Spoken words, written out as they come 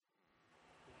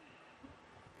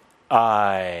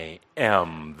I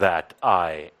am that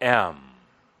I am.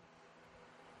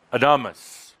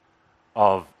 Adamus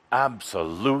of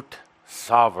absolute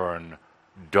sovereign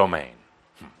domain.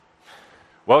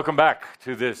 Welcome back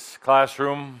to this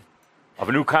classroom of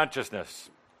a new consciousness.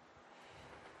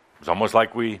 It's almost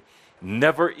like we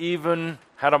never even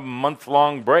had a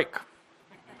month-long break.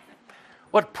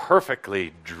 What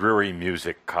perfectly dreary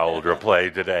music Cauldre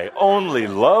played today. Only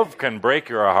love can break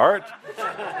your heart.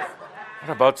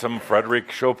 What about some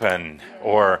Frédéric Chopin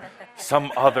or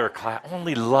some other class?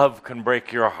 Only love can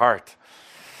break your heart.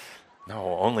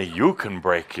 No, only you can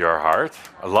break your heart.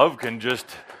 Love can just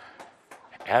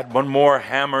add one more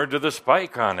hammer to the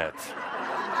spike on it.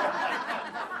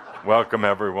 Welcome,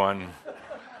 everyone.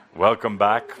 Welcome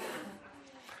back.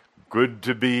 Good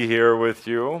to be here with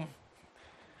you.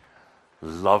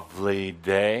 Lovely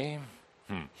day.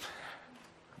 I've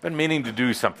been meaning to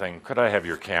do something. Could I have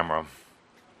your camera?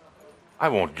 I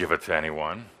won't give it to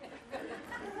anyone.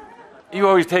 You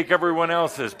always take everyone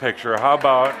else's picture. How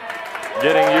about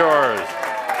getting yours?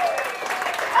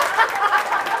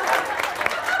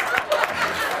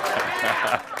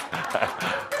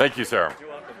 Thank you, sir. You're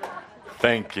welcome.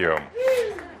 Thank you.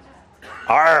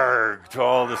 Arg to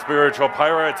all the spiritual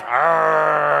pirates. Arg.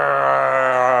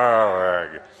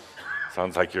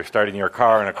 Sounds like you're starting your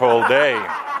car on a cold day.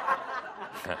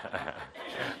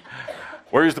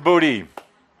 Where's the booty?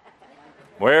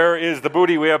 Where is the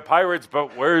booty? We have pirates,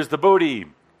 but where's the booty?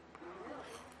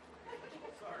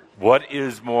 What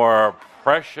is more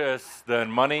precious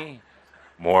than money?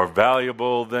 More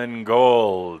valuable than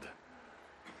gold?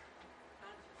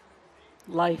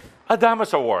 Life.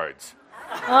 Adamus Awards.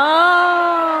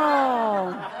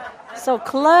 Oh, so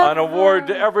clever. An award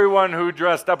to everyone who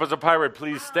dressed up as a pirate.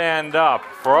 Please stand up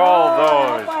for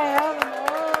all those.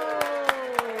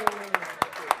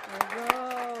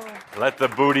 Let the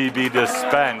booty be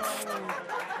dispensed.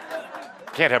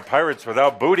 Can't have pirates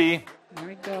without booty. There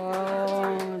we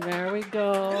go. There we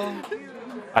go.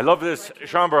 I love this,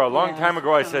 Chambra. A long time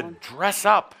ago I said, dress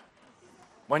up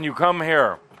when you come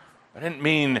here. I didn't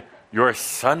mean your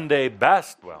Sunday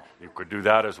best. Well, you could do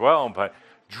that as well, but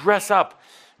dress up.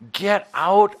 Get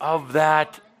out of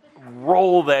that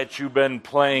role that you've been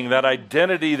playing, that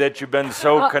identity that you've been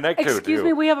so connected to. Excuse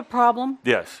me, we have a problem.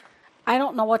 Yes. I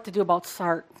don't know what to do about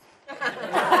Sartre.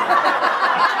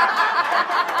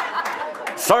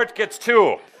 Sartre gets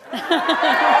two.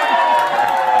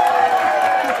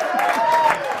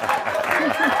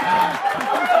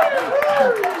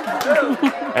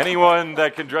 Anyone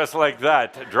that can dress like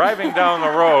that, driving down the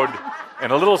road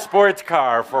in a little sports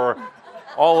car for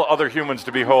all other humans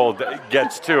to behold,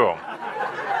 gets two.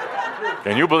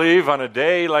 Can you believe on a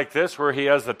day like this where he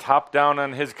has the top down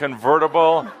on his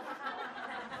convertible,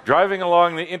 driving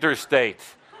along the interstate,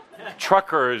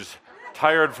 truckers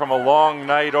tired from a long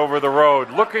night over the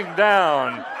road, looking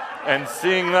down and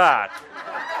seeing that,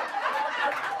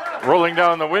 rolling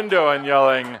down the window and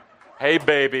yelling, "Hey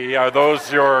baby, are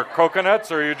those your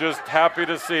coconuts or are you just happy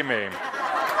to see me?"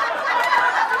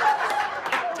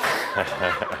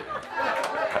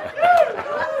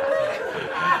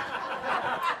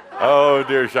 Oh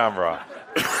dear Chambra.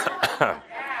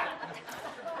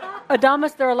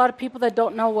 Adamus, there are a lot of people that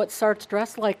don't know what Sartre's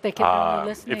dressed like. They can only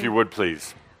listen. If you would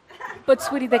please. But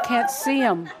sweetie, they can't see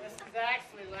him. This is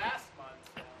actually last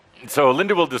month. So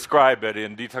Linda will describe it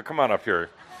in detail. Come on up here,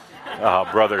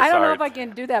 brother. I don't know Sartre. if I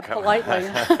can do that politely.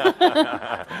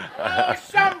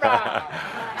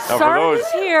 Sartre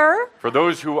is here. For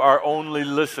those who are only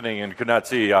listening and could not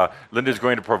see, Linda's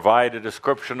going to provide a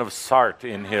description of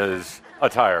Sartre in his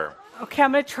attire. Okay,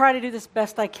 I'm going to try to do this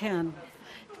best I can.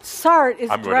 Sartre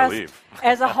is dressed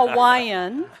as a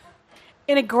Hawaiian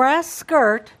in a grass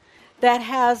skirt that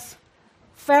has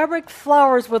fabric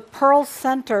flowers with pearl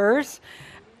centers.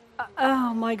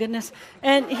 Oh, my goodness.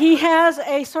 And he has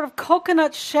a sort of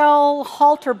coconut shell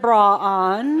halter bra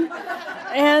on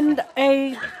and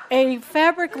a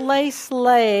fabric lace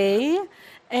lei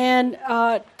and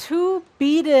two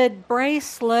beaded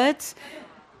bracelets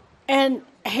and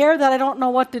hair that I don't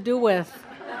know what to do with.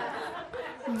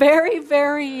 Very,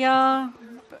 very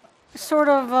sort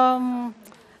of,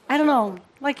 I don't know,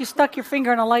 like you stuck your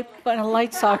finger in a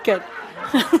light socket.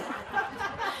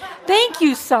 Thank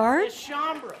you, Sartre.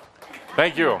 Chambra.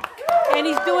 Thank you. And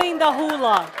he's doing the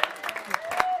hula.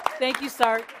 Thank you,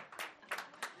 Sartre.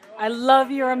 I love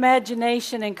your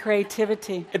imagination and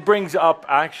creativity. It brings up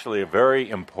actually a very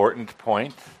important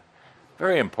point.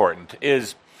 Very important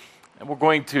is, and we're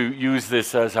going to use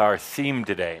this as our theme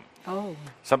today. Oh.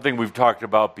 Something we've talked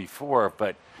about before,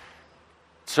 but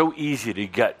so easy to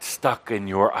get stuck in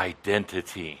your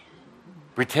identity.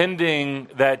 Pretending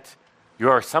that You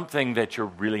are something that you're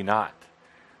really not.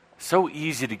 So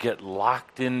easy to get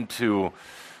locked into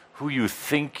who you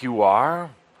think you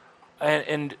are.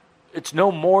 And it's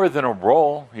no more than a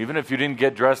role. Even if you didn't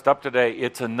get dressed up today,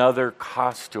 it's another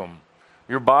costume.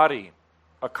 Your body,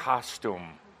 a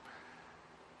costume.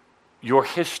 Your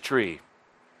history,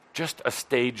 just a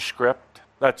stage script.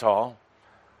 That's all.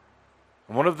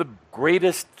 And one of the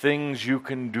greatest things you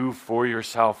can do for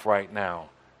yourself right now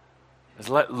is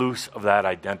let loose of that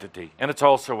identity. And it's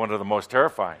also one of the most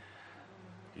terrifying.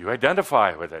 You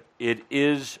identify with it. It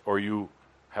is, or you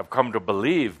have come to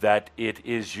believe that it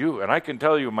is you. And I can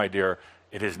tell you, my dear,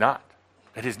 it is not.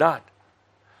 It is not.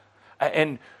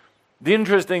 And the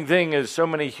interesting thing is so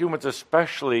many humans,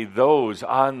 especially those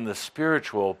on the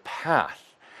spiritual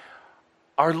path,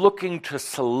 are looking to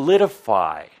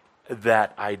solidify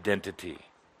that identity.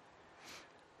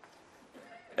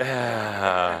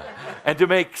 And to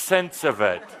make sense of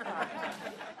it.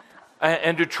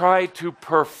 And to try to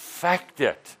perfect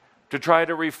it, to try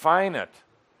to refine it.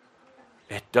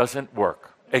 It doesn't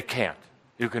work. It can't.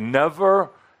 You can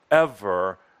never,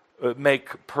 ever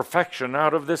make perfection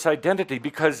out of this identity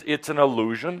because it's an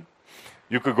illusion.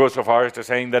 You could go so far as to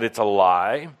saying that it's a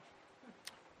lie.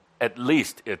 At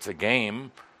least it's a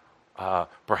game.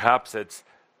 Perhaps it's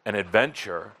an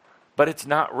adventure, but it's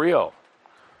not real.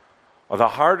 The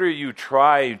harder you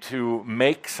try to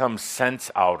make some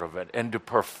sense out of it and to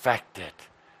perfect it,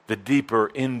 the deeper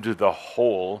into the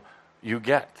hole you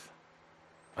get.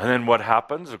 And then what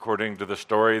happens, according to the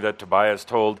story that Tobias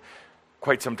told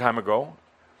quite some time ago?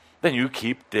 Then you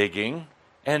keep digging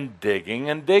and digging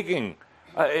and digging.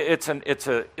 It's an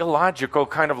illogical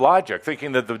kind of logic,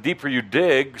 thinking that the deeper you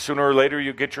dig, sooner or later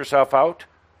you get yourself out.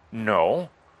 No,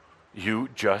 you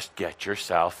just get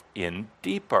yourself in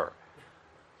deeper.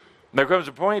 There comes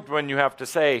a point when you have to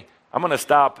say, I'm going to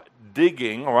stop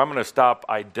digging, or I'm going to stop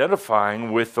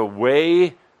identifying with the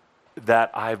way that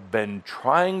I've been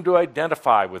trying to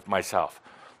identify with myself.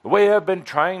 The way I've been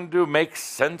trying to make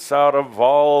sense out of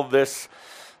all this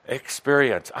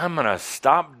experience. I'm going to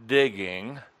stop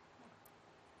digging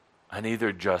and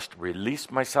either just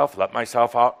release myself, let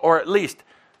myself out, or at least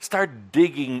start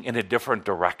digging in a different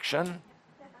direction.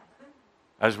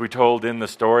 As we told in the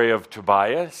story of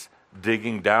Tobias,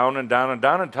 digging down and down and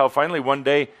down until finally one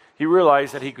day he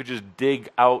realized that he could just dig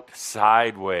out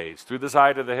sideways through the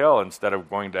side of the hill instead of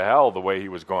going to hell the way he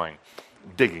was going.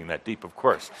 Digging that deep, of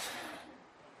course.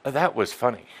 That was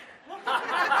funny.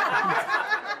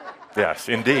 Yes,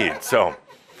 indeed. So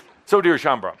dear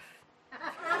Shaumbra,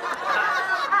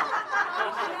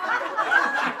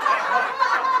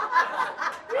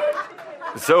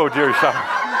 dear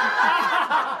Shaumbra,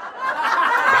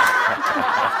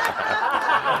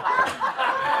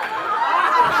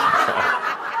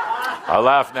 I'll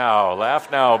laugh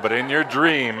now, but in your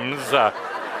dreams,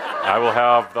 I will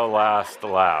have the last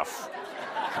laugh.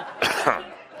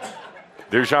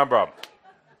 Dear Shaumbra,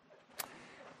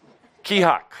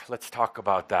 Kihak, let's talk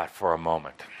about that for a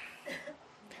moment.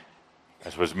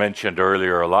 As was mentioned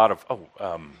earlier, a lot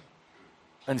of,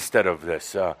 instead of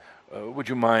this, would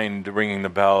you mind ringing the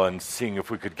bell and seeing if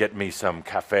we could get me some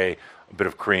cafe, a bit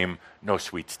of cream, no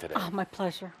sweets today? Oh, my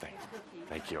pleasure.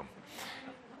 Thank you.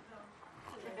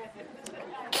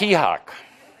 Kihak,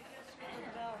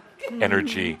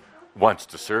 energy wants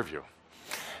to serve you.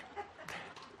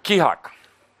 Kihak,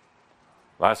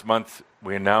 last month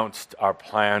we announced our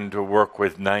plan to work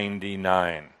with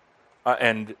 99.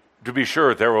 And to be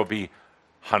sure, there will be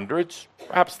hundreds,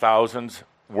 perhaps thousands,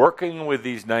 working with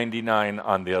these 99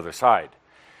 on the other side.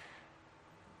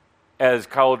 As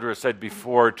Cauldre said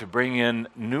before, to bring in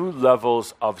new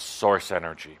levels of source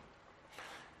energy.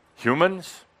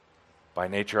 Humans, by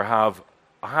nature, have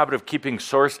a habit of keeping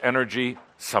source energy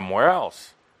somewhere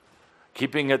else,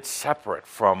 keeping it separate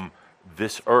from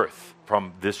this earth,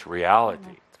 from this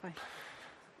reality.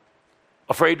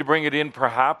 Afraid to bring it in,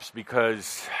 perhaps,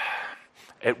 because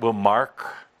it will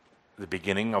mark the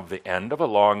beginning of the end of a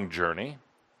long journey,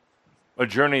 a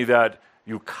journey that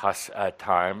you cuss at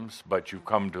times, but you've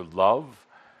come to love,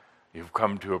 you've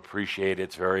come to appreciate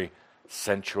its very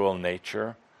sensual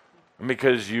nature, and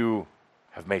because you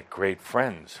have made great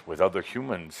friends with other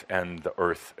humans and the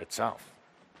earth itself.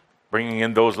 Bringing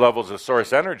in those levels of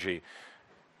source energy,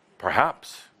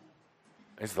 perhaps,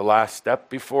 is the last step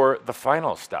before the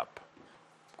final step,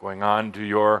 going on to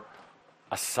your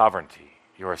sovereignty,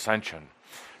 your ascension.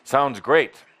 Sounds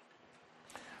great,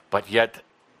 but yet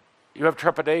you have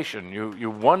trepidation. You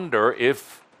wonder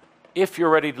if you're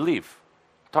ready to leave.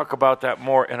 Talk about that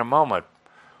more in a moment.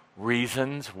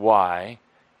 Reasons why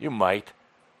you might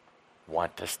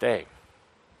want to stay.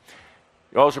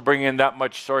 You also bring in that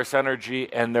much source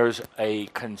energy, and there's a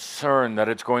concern that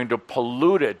it's going to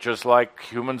pollute it, just like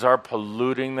humans are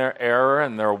polluting their air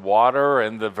and their water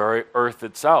and the very earth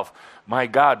itself. My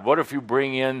God, what if you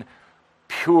bring in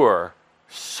pure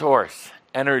source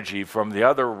energy from the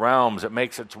other realms? It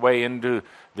makes its way into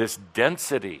this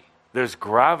density, this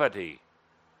gravity,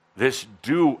 this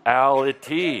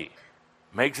duality,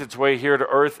 makes its way here to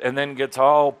earth and then gets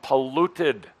all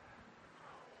polluted.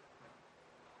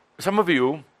 Some of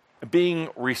you, being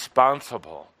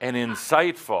responsible and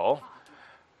insightful,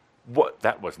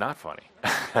 that was not funny.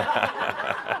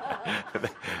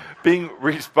 Being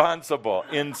responsible,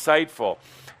 insightful,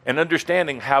 and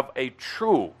understanding have a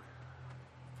true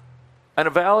and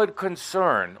a valid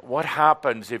concern. What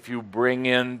happens if you bring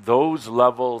in those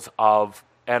levels of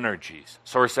energies,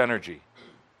 source energy,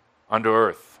 onto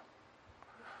earth?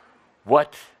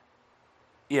 What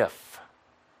if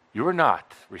you're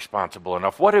not responsible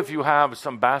enough? What if you have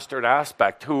some bastard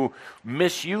aspect who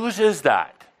misuses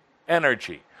that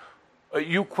energy?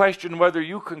 You question whether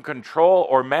you can control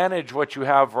or manage what you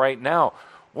have right now.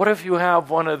 What if you have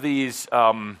one of these,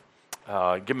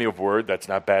 give me a word that's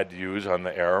not bad to use on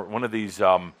the air, one of these,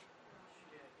 I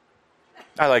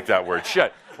like that word,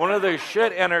 shit. One of the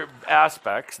shit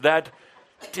aspects that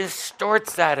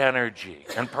distorts that energy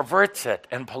and perverts it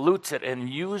and pollutes it and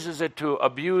uses it to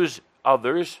abuse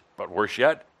others, but worse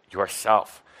yet,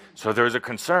 yourself. So there's a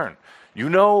concern. You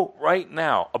know right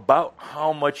now about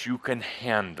how much you can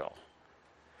handle.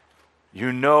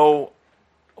 You know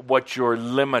what your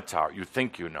limits are. You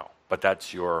think you know, but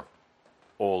that's your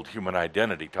old human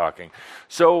identity talking.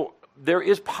 So there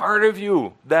is part of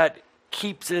you that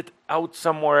keeps it out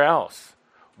somewhere else.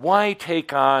 Why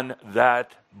take on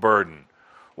that burden?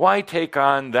 Why take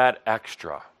on that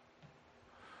extra?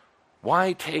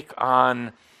 Why take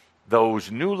on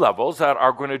those new levels that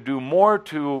are going to do more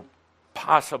to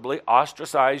possibly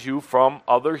ostracize you from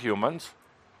other humans,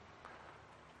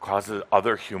 causes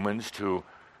other humans to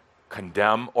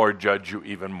condemn or judge you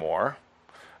even more?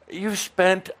 You've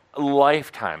spent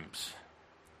lifetimes,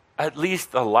 at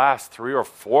least the last 3 or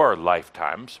 4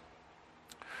 lifetimes,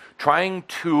 trying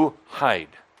to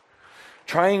hide,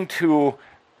 trying to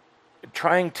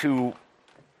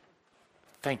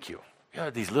thank you. You know,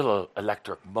 these little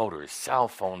electric motors, cell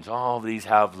phones, all these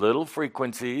have little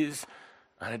frequencies,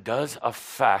 and it does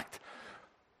affect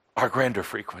our grander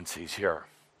frequencies here.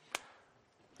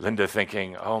 Linda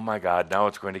thinking, oh my God, now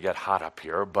it's going to get hot up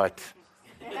here, but...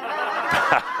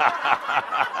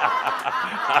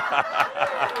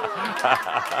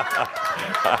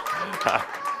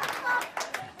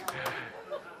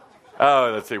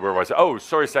 Oh, let's see, where was I? Oh,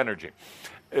 source energy.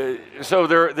 So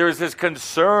there's this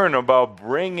concern about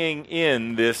bringing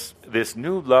in this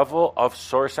new level of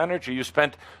source energy. You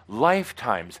spent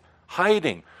lifetimes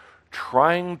hiding,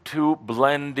 trying to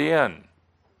blend in.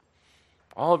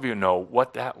 All of you know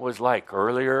what that was like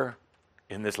earlier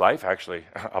in this life, actually,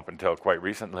 up until quite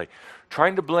recently.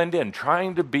 Trying to blend in,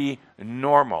 trying to be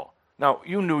normal. Now,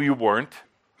 you knew you weren't.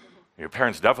 Your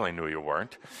parents definitely knew you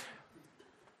weren't.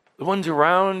 The ones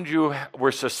around you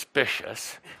were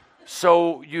suspicious.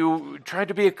 So you tried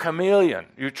to be a chameleon.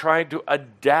 You tried to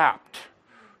adapt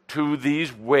to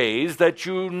these ways that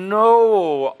you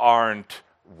know aren't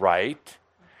right,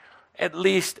 at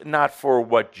least not for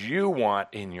what you want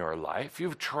in your life.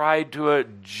 You've tried to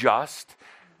adjust.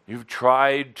 You've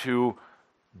tried to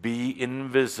be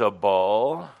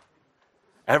invisible.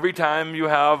 Every time you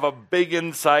have a big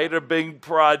insight, a big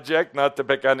project, not to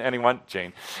pick on anyone,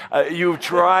 Jane, you've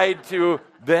tried to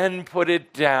then put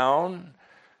it down.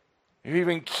 You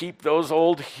even keep those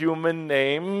old human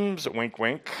names, wink,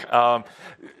 wink. So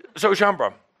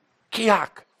Shaumbra,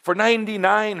 Kiak, for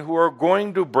 99 who are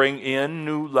going to bring in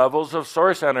new levels of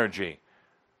source energy.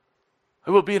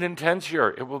 It will be an intense year.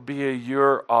 It will be a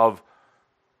year of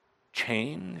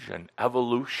change and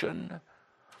evolution.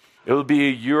 It will be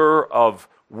a year of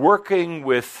working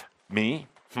with me,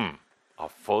 a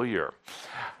full year.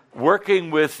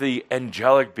 Working with the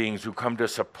angelic beings who come to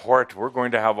support. We're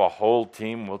going to have a whole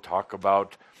team. We'll talk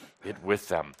about it with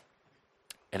them.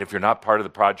 And if you're not part of the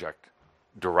project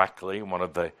directly, one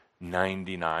of the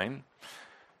 99,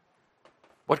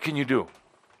 what can you do?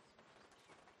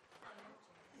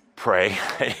 Pray.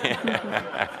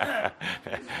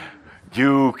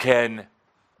 You can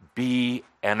be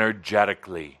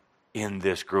energetically in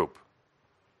this group.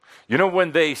 You know,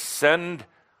 when they send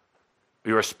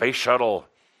your space shuttle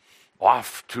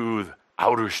off to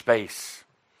outer space,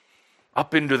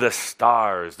 up into the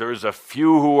stars, there's a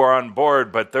few who are on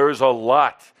board, but there's a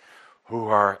lot who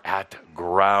are at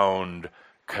ground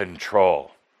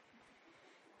control.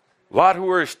 A lot who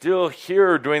are still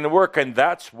here doing the work, and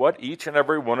that's what each and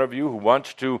every one of you who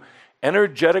wants to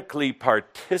energetically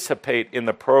participate in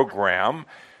the program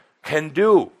can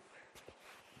do.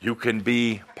 You can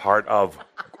be part of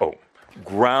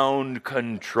ground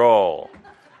control,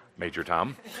 Major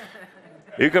Tom.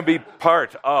 You can be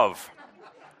part of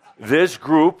this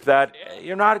group that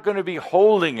you're not going to be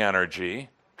holding energy.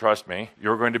 Trust me,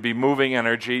 you're going to be moving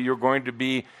energy. You're going to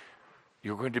be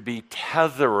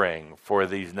tethering for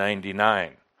these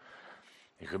 99.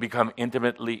 You can become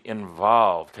intimately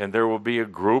involved, and there will be a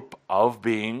group of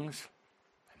beings,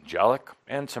 angelic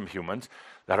and some humans,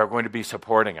 that are going to be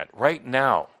supporting it. Right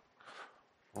now,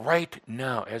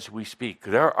 as we speak,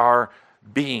 there are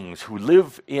beings who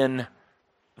live in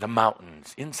the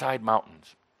mountains, inside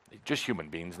mountains, just human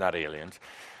beings, not aliens.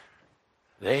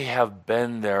 They have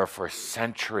been there for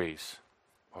centuries,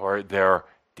 or their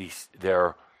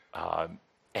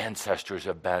ancestors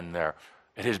have been there.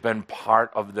 It has been part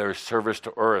of their service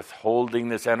to Earth, holding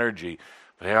this energy.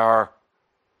 They are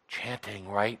chanting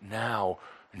right now,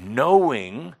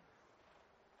 knowing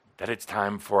that it's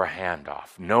time for a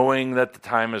handoff, knowing that the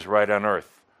time is right on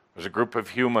Earth. There's a group of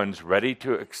humans ready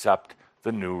to accept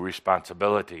the new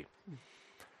responsibility.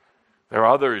 There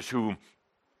are others who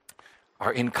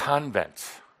are in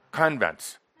convents,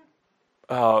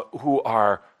 who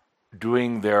are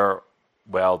doing their,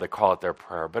 they call it their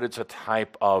prayer, but it's a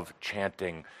type of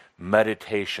chanting,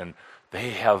 meditation. They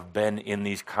have been in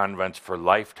these convents for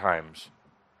lifetimes.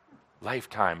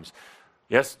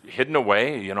 Yes, hidden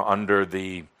away, under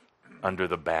the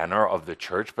banner of the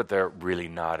church, but they're really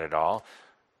not at all.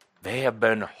 They have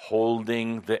been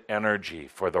holding the energy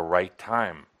for the right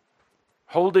time.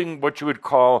 Holding what you would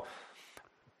call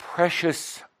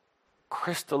precious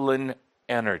crystalline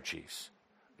energies,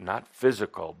 not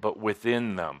physical, but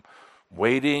within them,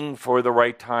 waiting for the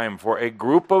right time for a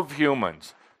group of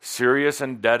humans, serious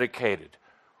and dedicated,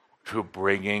 to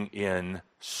bringing in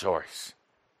source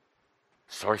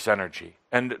energy.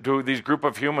 And to these group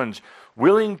of humans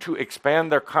willing to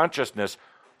expand their consciousness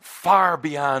far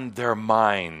beyond their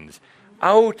minds,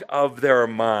 out of their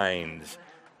minds,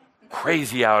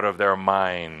 crazy out of their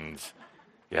minds.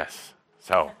 Yes.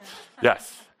 So,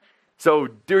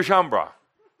 dear Shaumbra,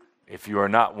 if you are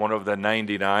not one of the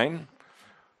 99,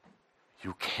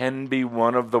 you can be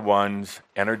one of the ones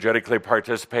energetically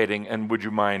participating. And would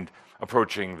you mind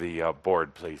approaching the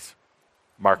board, please?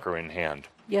 Marker in hand.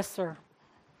 Yes, sir.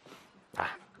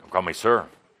 Don't call me sir.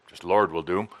 Just Lord will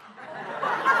do.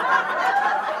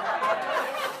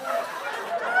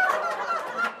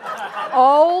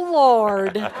 Oh,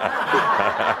 Lord.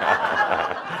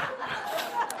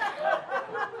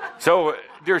 So,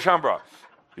 dear Shaumbra,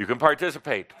 you can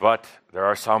participate, but there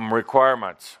are some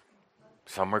requirements.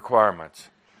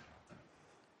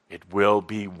 It will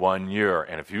be 1 year,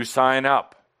 and if you sign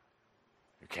up,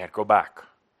 you can't go back.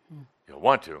 You'll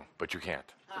want to, but you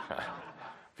can't.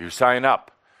 If you sign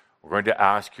up, we're going to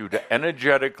ask you to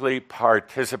energetically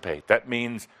participate. That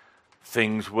means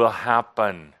things will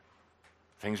happen.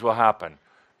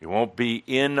 You won't be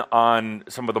in on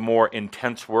some of the more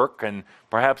intense work, and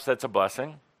perhaps that's a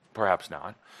blessing, perhaps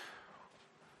not.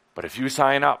 But if you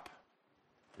sign up,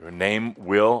 your name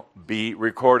will be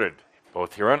recorded,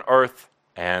 both here on Earth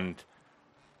and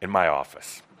in my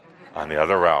office, on the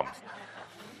other realms.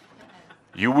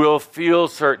 You will feel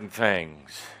certain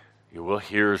things. You will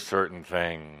hear certain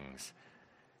things.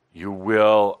 You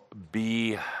will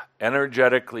be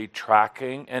energetically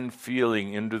tracking and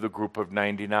feeling into the group of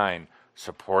 99,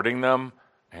 supporting them,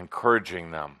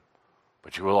 encouraging them.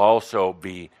 But you will also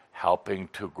be helping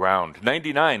to ground.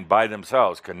 99 by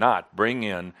themselves cannot bring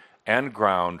in and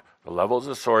ground the levels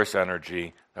of source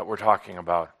energy that we're talking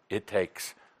about. It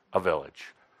takes a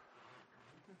village.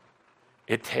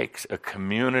 It takes a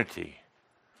community.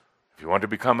 If you want to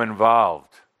become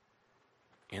involved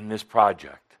in this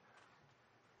project,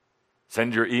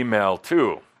 send your email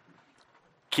to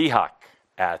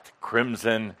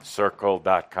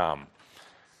kihak@crimsoncircle.com.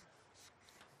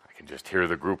 I can just hear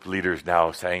the group leaders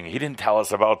now saying, he didn't tell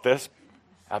us about this.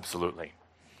 Absolutely.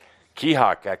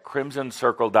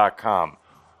 kihak@crimsoncircle.com.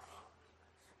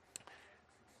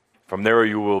 From there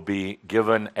you will be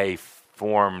given a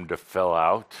form to fill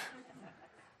out.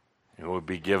 You will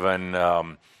be given,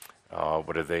 they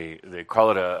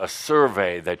call it a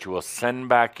survey that you will send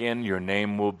back in. Your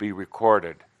name will be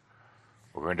recorded.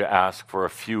 We're going to ask for a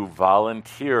few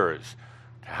volunteers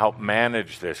to help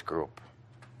manage this group,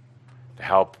 to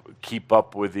help keep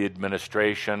up with the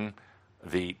administration,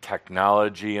 the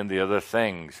technology, and the other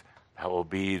things that will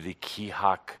be the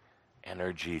Kihak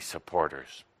energy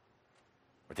supporters.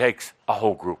 It takes a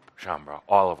whole group, Shaumbra,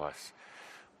 all of us.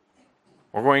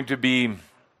 We're going to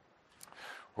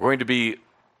be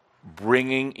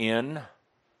bringing in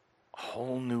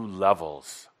whole new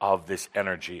levels of this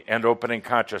energy and opening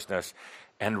consciousness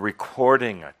and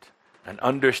recording it and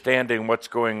understanding what's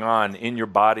going on in your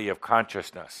body of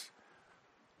consciousness,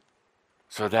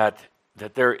 so that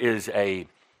there is a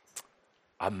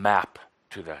map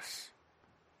to this,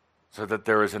 so that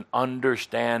there is an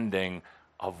understanding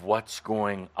of what's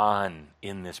going on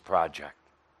in this project.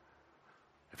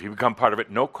 If you become part of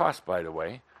it, no cost, by the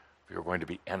way, if you're going to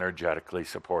be energetically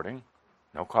supporting,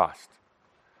 no cost.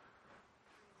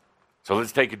 So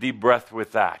let's take a deep breath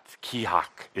with that.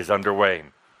 Kihak is underway.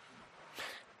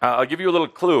 I'll give you a little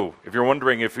clue if you're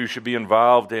wondering if you should be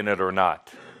involved in it or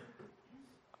not.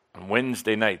 On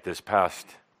Wednesday night, this past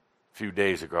few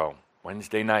days ago,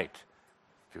 Wednesday night,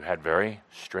 if you had very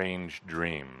strange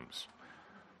dreams,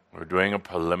 we were doing a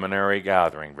preliminary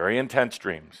gathering, very intense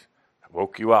dreams that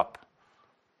woke you up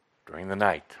during the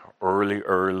night,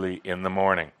 early in the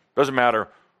morning. Doesn't matter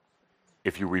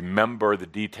if you remember the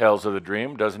details of the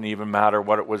dream, doesn't even matter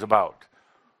what it was about.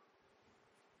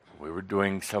 We were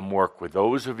doing some work with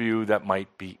those of you that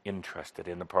might be interested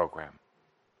in the program.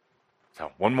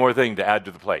 So, one more thing to add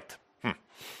to the plate.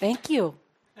 Thank you.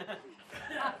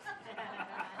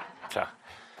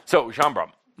 So, Shambram,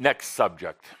 next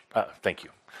subject. Thank you.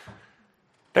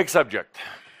 Next subject.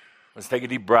 Let's take a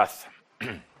deep breath.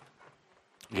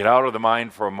 Get out of the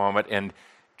mind for a moment and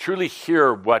truly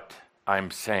hear what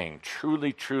I'm saying.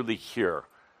 Truly hear.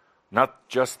 Not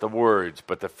just the words,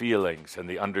 but the feelings and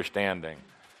the understanding.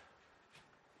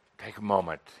 Take a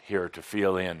moment here to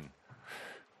feel in.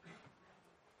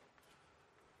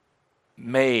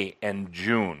 May and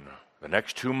June, the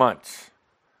next 2 months,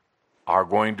 are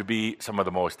going to be some of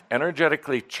the most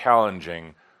energetically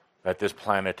challenging that this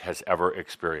planet has ever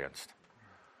experienced.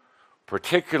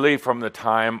 Particularly from the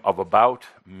time of about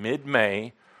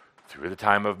mid-May through the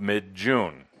time of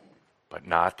mid-June, but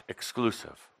not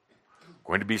exclusive.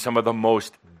 Going to be some of the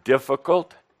most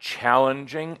difficult,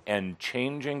 challenging, and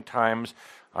changing times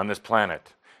on this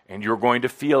planet. And you're going to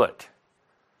feel it.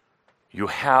 You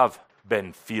have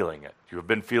been feeling it. You have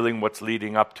been feeling what's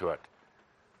leading up to it.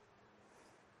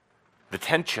 The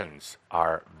tensions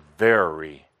are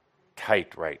very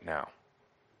tight right now.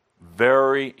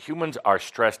 Humans are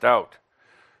stressed out.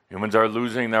 Humans are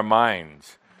losing their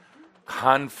minds.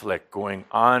 Conflict going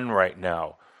on right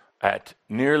now at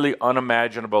nearly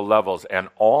unimaginable levels. And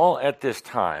all at this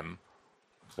time,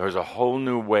 there's a whole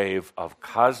new wave of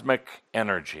cosmic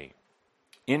energy,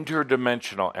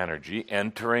 interdimensional energy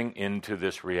entering into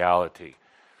this reality.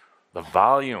 The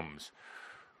volumes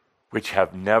which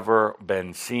have never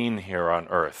been seen here on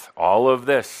Earth. All of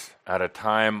this at a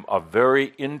time of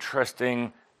very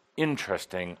interesting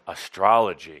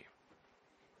astrology.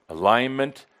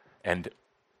 Alignment and,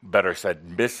 better said,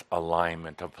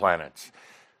 misalignment of planets.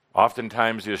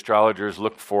 Oftentimes the astrologers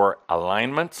look for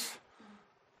alignments,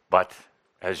 but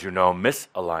as you know,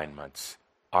 misalignments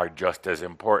are just as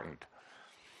important.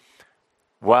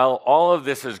 While all of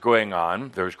this is going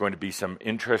on, there's going to be some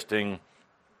interesting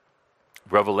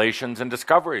revelations and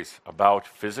discoveries about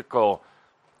physical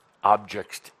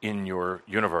objects in your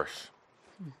universe.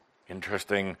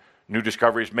 Interesting new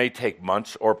discoveries may take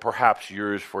months or perhaps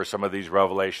years for some of these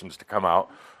revelations to come out,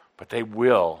 but they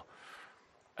will.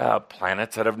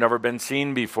 Planets that have never been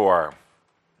seen before,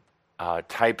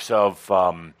 types of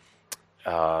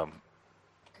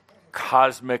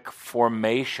cosmic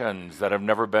formations that have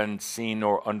never been seen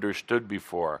or understood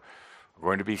before are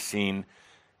going to be seen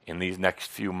in these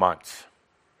next few months.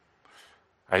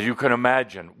 As you can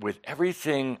imagine, with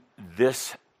everything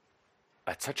this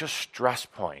at such a stress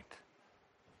point,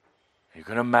 you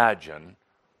can imagine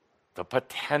the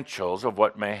potentials of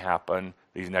what may happen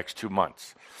these next 2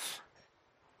 months.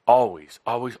 Always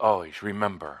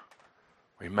remember,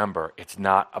 it's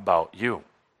not about you.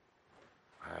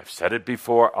 I've said it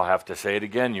before, I'll have to say it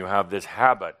again. You have this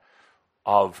habit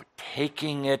of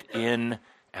taking it in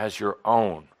as your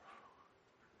own.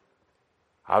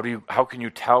 How can you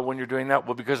tell when you're doing that?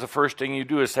 Well, because the first thing you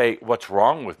do is say, what's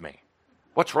wrong with me?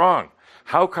 What's wrong?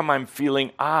 How come I'm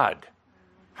feeling odd?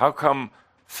 How come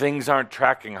things aren't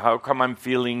tracking? How come I'm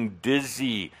feeling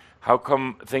dizzy? How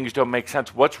come things don't make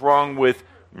sense? What's wrong with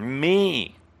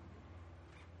me?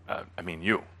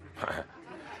 You.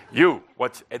 You.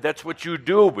 That's what you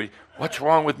do. What's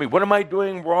wrong with me? What am I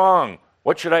doing wrong?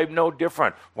 What should I know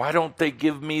different? Why don't they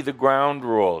give me the ground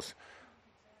rules?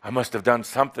 I must have done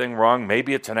something wrong.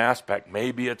 Maybe it's an aspect.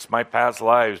 Maybe it's my past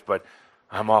lives, but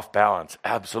I'm off balance.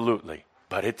 Absolutely.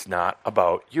 But it's not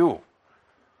about you.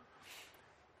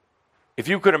 If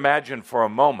you could imagine for a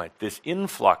moment this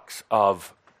influx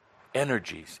of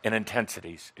energies and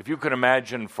intensities. If you could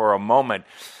imagine for a moment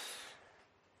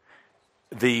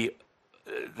the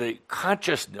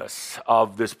consciousness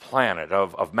of this planet,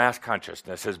 of mass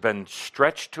consciousness, has been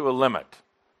stretched to a limit,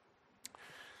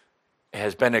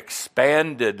 has been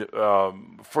expanded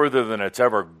further than it's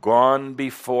ever gone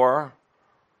before.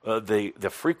 The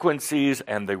frequencies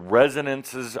and the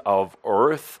resonances of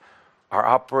Earth are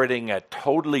operating at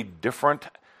totally different,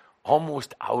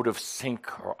 almost out of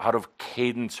sync or out of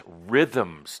cadence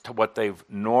rhythms to what they've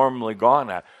normally gone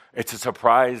at. It's a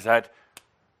surprise that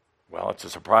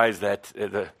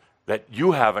that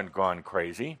you haven't gone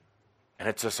crazy, and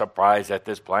it's a surprise that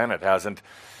this planet hasn't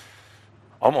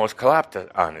almost collapsed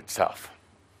on itself.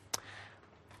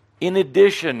 In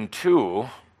addition to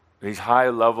these high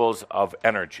levels of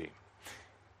energy,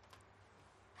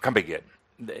 come begin.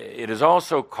 It is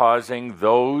also causing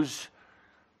those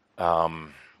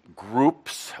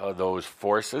groups, those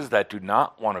forces that do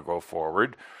not want to go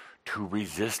forward, to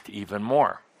resist even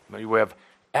more. You have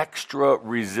extra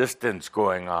resistance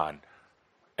going on.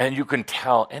 And you can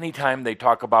tell anytime they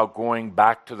talk about going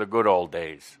back to the good old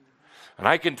days. And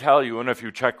I can tell you, and if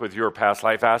you check with your past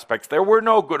life aspects, there were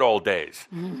no good old days.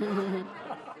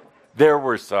 There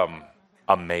were some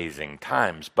amazing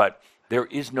times, but there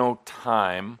is no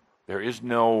time, there is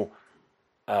no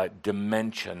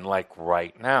dimension like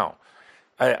right now.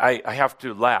 I have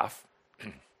to laugh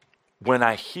when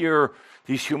I hear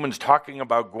these humans talking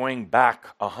about going back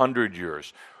 100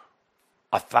 years,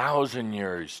 1,000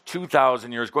 years,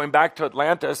 2,000 years, going back to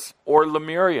Atlantis or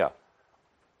Lemuria.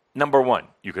 Number one,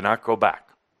 you cannot go back.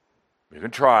 You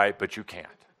can try, but you can't.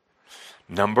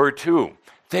 Number two,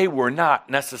 they were not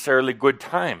necessarily good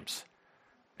times.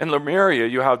 In Lemuria,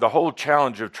 you have the whole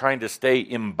challenge of trying to stay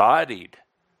embodied.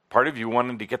 Part of you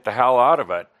wanted to get the hell out of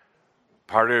it.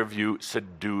 Part of you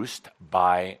seduced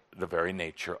by the very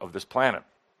nature of this planet.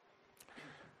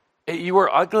 You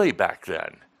were ugly back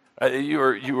then.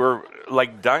 You were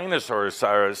like dinosaurs,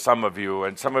 some of you,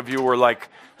 and some of you were like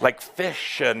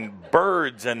fish and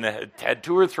birds and had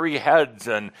 2 or 3 heads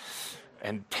and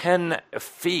 10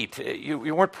 feet.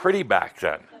 You weren't pretty back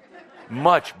then.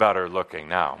 Much better looking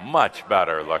now. Much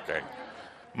better looking.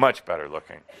 Much better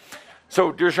looking.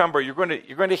 So, dear Shambhar,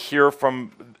 you're going to hear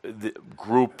from the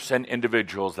groups and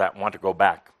individuals that want to go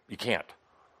back. You can't.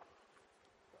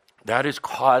 That is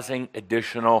causing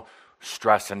additional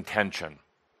stress and tension,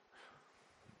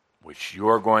 which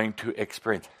you're going to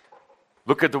experience.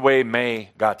 Look at the way May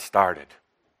got started.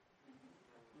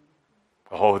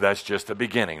 Oh, that's just the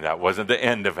beginning. That wasn't the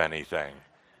end of anything.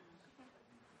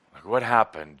 Look what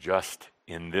happened just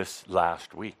in this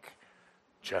last week.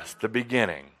 Just the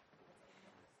beginning.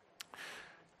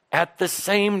 At the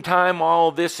same time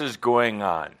all this is going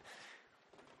on,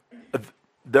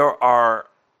 there are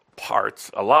parts,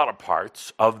 a lot of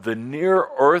parts, of the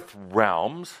near-Earth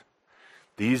realms.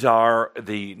 These are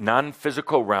the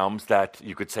non-physical realms that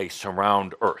you could say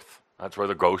surround Earth. That's where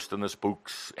the ghosts and the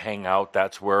spooks hang out.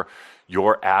 That's where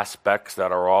your aspects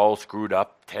that are all screwed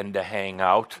up tend to hang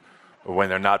out when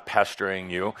they're not pestering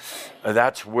you.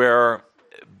 That's where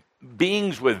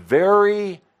beings with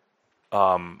very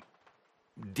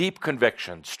deep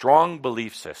conviction, strong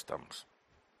belief systems,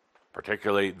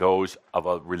 particularly those of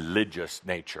a religious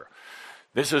nature.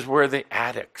 This is where the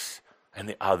addicts and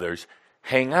the others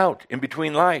hang out in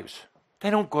between lives.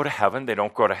 They don't go to heaven, they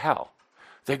don't go to hell.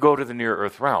 They go to the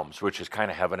near-earth realms, which is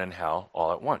kind of heaven and hell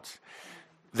all at once.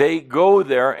 They go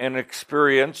there and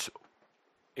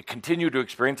continue to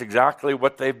experience exactly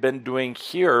what they've been doing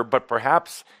here, but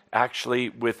perhaps actually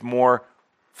with more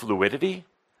fluidity,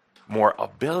 more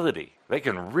ability. They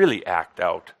can really act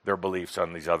out their beliefs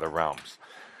on these other realms.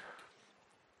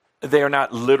 They are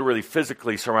not literally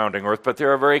physically surrounding Earth, but they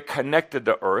are very connected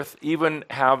to Earth, even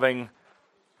having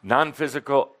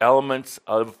non-physical elements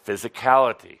of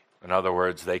physicality. In other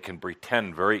words, they can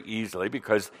pretend very easily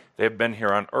because they've been here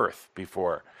on Earth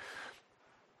before.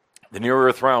 The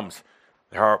near-Earth realms,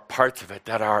 there are parts of it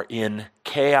that are in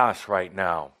chaos right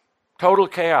now. Total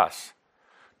chaos.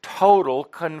 Total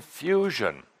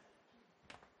confusion.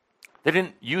 They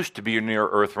didn't used to be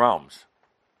near-Earth realms.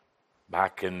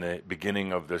 Back in the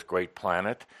beginning of this great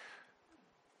planet,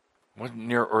 it wasn't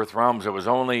near-Earth realms. It was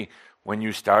only when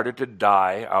you started to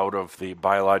die out of the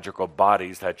biological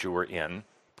bodies that you were in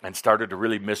and started to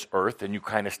really miss Earth, and you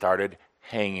kind of started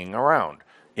hanging around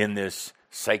in this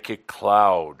psychic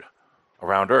cloud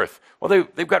around Earth. Well,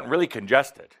 they've gotten really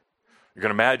congested. You can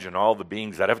imagine all the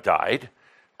beings that have died,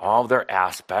 all their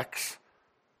aspects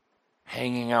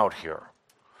hanging out here.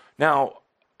 Now,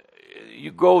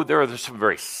 you go there, there's some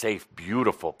very safe,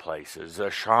 beautiful places.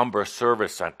 Shambhar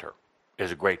Service Center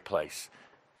is a great place.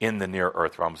 in the near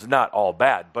Earth realms. It's not all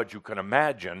bad, but you can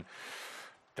imagine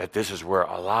that this is where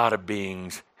a lot of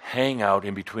beings hang out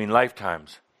in between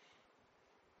lifetimes.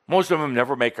 Most of them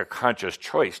never make a conscious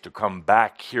choice to come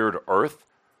back here to Earth.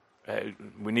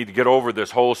 We need to get over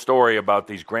this whole story about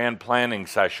these grand planning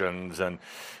sessions and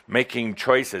making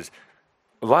choices.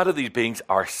 A lot of these beings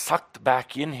are sucked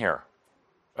back in here.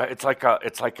 It's like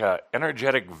a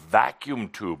energetic vacuum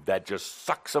tube that just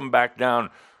sucks them back down,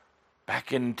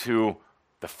 back into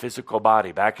the physical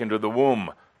body, back into the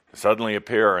womb, to suddenly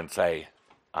appear and say,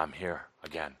 I'm here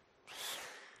again.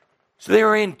 So they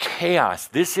are in chaos.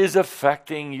 This is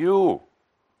affecting you.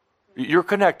 You're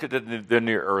connected to the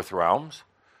near Earth realms.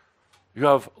 You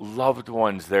have loved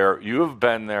ones there. You have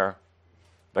been there,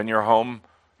 been your home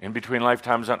in between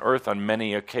lifetimes on Earth on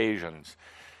many occasions.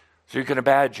 So you can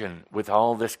imagine with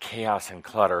all this chaos and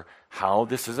clutter, how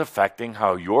this is affecting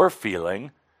how you're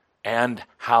feeling and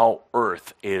how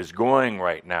Earth is going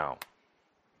right now.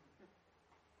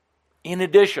 In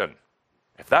addition,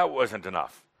 if that wasn't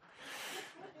enough,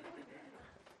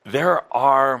 there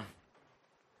are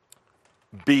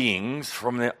beings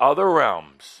from the other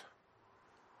realms.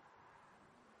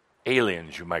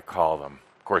 Aliens, you might call them.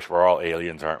 Of course, we're all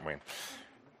aliens, aren't we?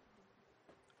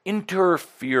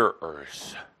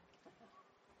 Interferers.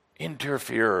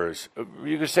 Interferers.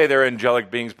 You could say they're angelic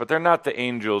beings, but they're not the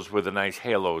angels with the nice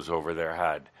halos over their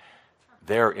head.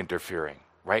 They're interfering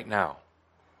right now.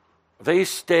 They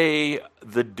stay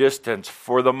the distance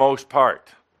for the most part.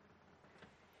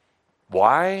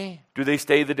 Why do they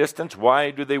stay the distance? Why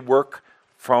do they work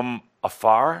from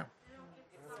afar?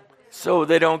 So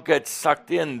they don't get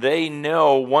sucked in. They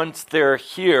know once they're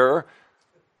here,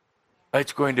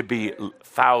 it's going to be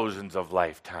thousands of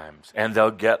lifetimes. And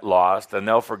they'll get lost, and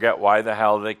they'll forget why the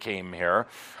hell they came here.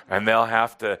 And they'll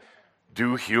have to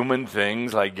do human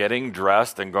things like getting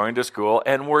dressed and going to school,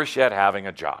 and worse yet, having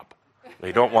a job.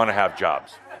 They don't want to have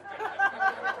jobs.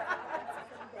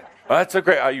 That's a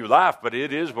great, you laugh, but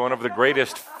it is one of the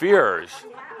greatest fears.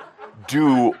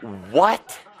 Do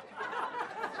what?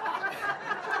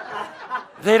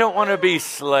 They don't want to be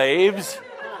slaves.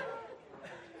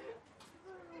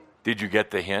 Did you get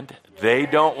the hint? They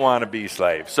don't want to be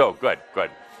slaves. So, good.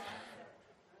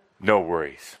 No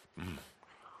worries.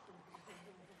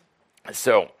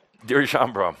 So, dear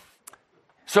Shaumbra,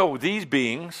 so these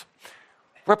beings,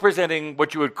 representing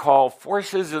what you would call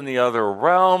forces in the other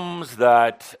realms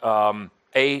that,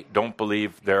 A, don't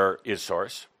believe there is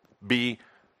source, B,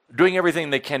 doing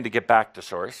everything they can to get back to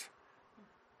source.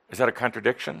 Is that a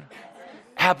contradiction?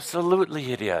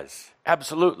 Absolutely it is.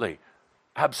 Absolutely.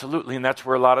 And that's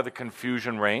where a lot of the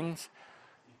confusion reigns.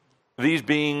 These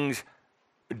beings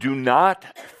do not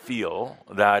feel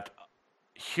that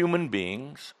human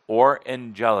beings or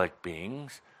angelic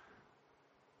beings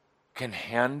can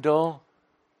handle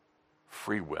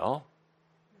free will,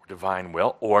 divine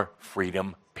will, or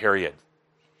freedom, period.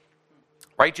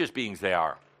 Righteous beings they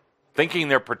are, thinking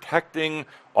they're protecting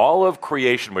all of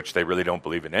creation, which they really don't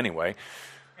believe in anyway,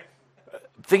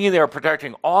 thinking they're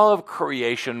protecting all of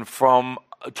creation from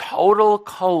a total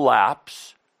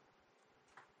collapse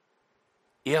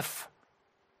if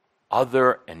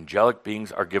other angelic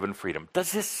beings are given freedom.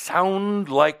 Does this sound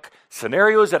like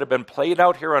scenarios that have been played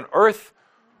out here on Earth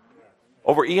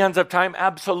over eons of time?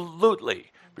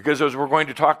 Absolutely. Because as we're going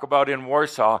to talk about in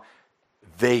Warsaw,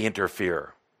 they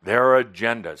interfere. Their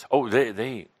agendas. Oh,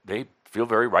 they feel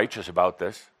very righteous about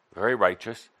this. Very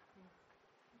righteous.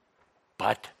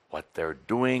 But what they're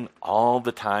doing all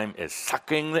the time is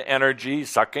sucking the energy,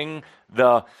 sucking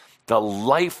the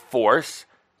life force,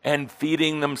 and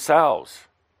feeding themselves.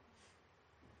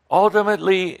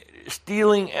 Ultimately,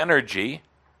 stealing energy,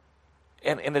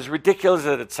 and as ridiculous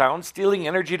as it sounds, stealing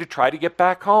energy to try to get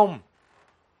back home.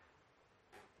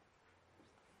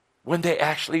 When they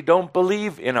actually don't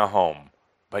believe in a home,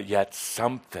 but yet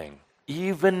something,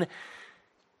 even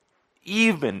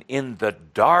in the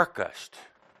darkest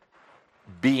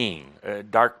being,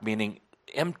 dark meaning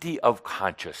empty of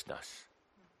consciousness,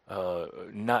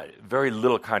 not very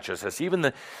little consciousness.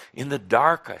 Even in the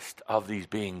darkest of these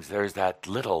beings, there's that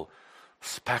little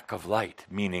speck of light,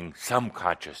 meaning some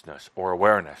consciousness or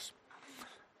awareness.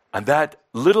 And that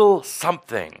little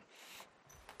something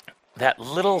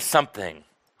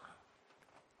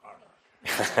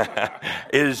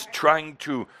is trying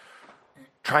to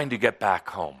get back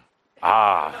home.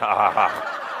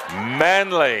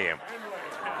 Manly.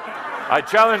 I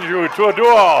challenge you to a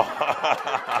duel.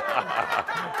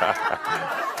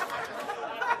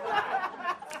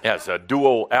 Yes, a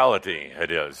duality it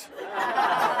is.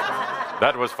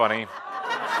 That was funny.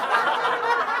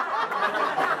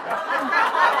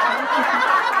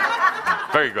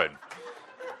 Very good.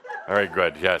 Very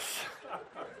good, yes.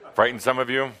 Frightened some of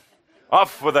you?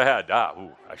 Off with the head. I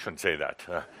shouldn't say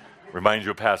that. Reminds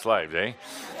you of past lives, eh?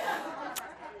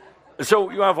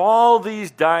 So you have all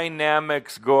these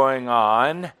dynamics going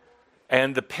on,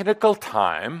 and the pinnacle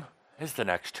time is the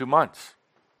next 2 months.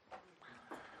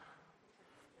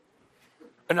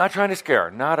 I'm not trying to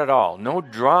scare, not at all. No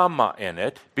drama in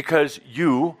it, because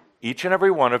you, each and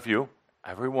every one of you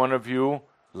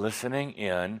listening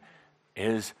in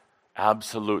is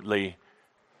absolutely,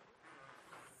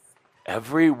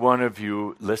 every one of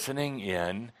you listening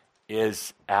in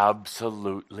is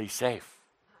absolutely safe.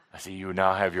 I see you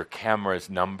now have your cameras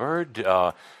numbered.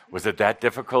 Was it that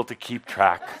difficult to keep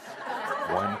track?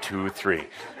 1, 2, 3.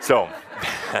 So,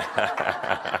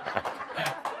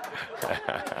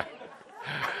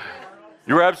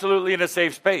 you're absolutely in a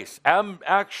safe space.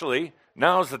 Actually,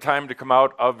 now's the time to come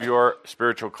out of your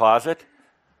spiritual closet.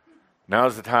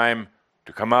 Now's the time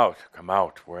to come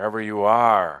out wherever you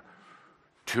are,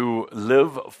 to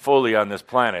live fully on this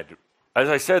planet. As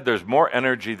I said, there's more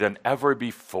energy than ever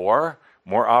before,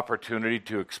 more opportunity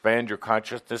to expand your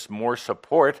consciousness, more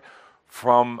support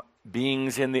from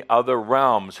beings in the other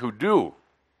realms who do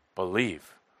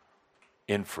believe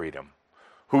in freedom,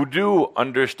 who do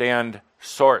understand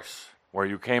source, where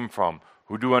you came from,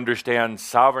 who do understand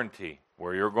sovereignty,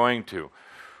 where you're going to,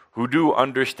 who do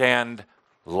understand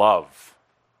love.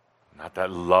 Not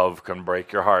that love can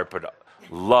break your heart, but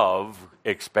love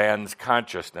expands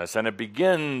consciousness, and it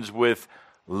begins with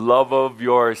love of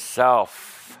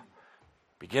yourself.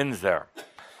 Begins there.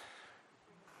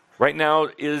 Right now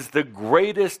is the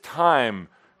greatest time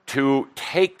to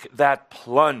take that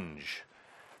plunge,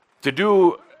 to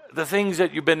do the things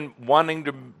that you've been wanting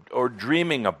to or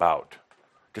dreaming about,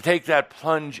 to take that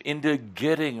plunge into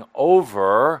getting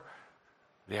over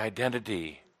the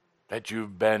identity that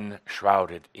you've been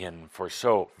shrouded in for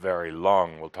so very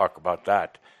long. We'll talk about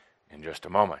that in just a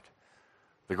moment.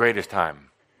 The greatest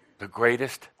time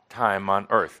on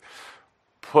earth.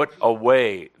 Put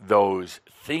away those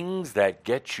things that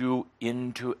get you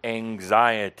into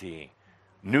anxiety.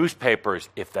 Newspapers,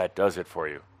 if that does it for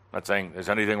you. I'm not saying there's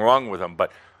anything wrong with them,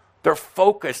 but they're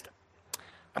focused.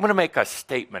 I'm going to make a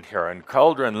statement here, and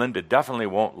Calder and Linda definitely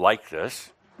won't like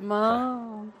this.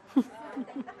 Mom.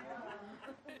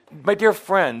 My dear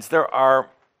friends, there are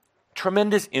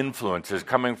tremendous influences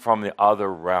coming from the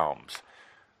other realms.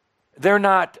 They're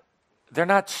not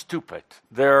stupid.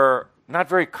 They're not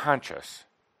very conscious.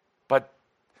 But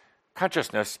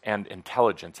consciousness and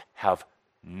intelligence have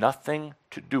nothing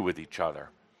to do with each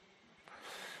other.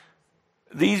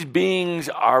 These beings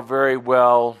are very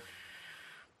well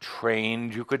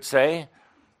trained, you could say.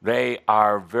 They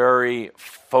are very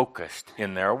focused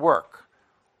in their work.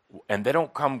 And they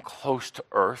don't come close to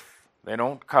Earth. They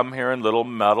don't come here in little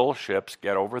metal ships.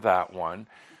 Get over that one.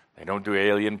 They don't do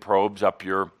alien probes up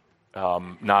your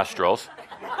nostrils.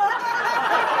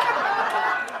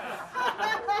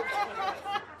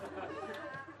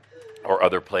 Or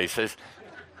other places.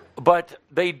 But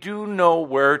they do know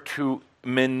where to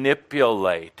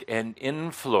manipulate and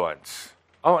influence.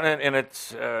 Oh, and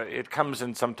it comes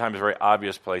in sometimes very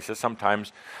obvious places,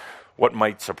 sometimes what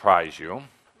might surprise you.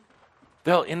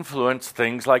 They'll influence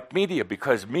things like media,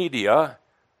 because media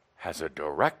has a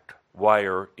direct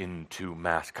wire into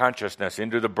mass consciousness,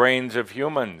 into the brains of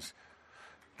humans.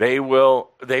 They will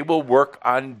work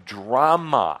on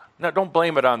drama. Now, don't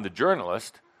blame it on the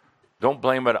journalist. Don't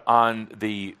blame it on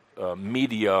the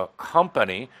media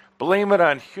company. Blame it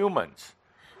on humans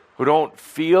who don't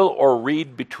feel or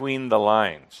read between the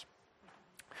lines.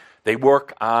 They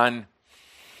work on,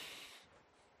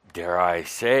 dare I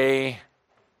say,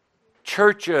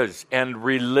 churches and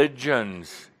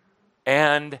religions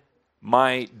and,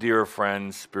 my dear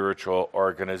friends, spiritual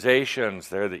organizations.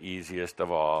 They're the easiest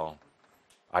of all.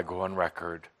 I go on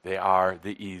record. They are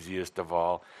the easiest of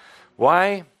all.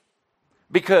 Why?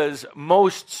 Because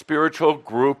most spiritual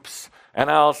groups, and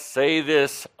I'll say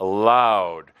this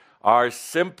loud, are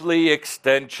simply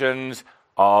extensions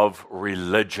of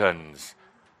religions.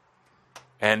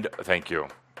 And thank you.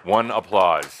 One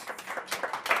applause.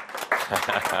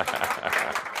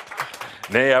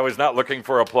 Nay, I was not looking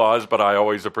for applause, but I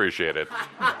always appreciate it.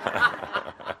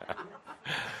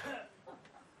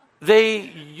 They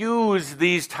use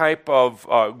these type of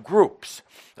groups,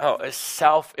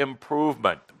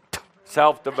 self-improvement,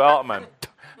 self-development.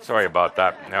 Sorry about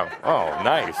that. No. Oh,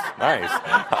 nice.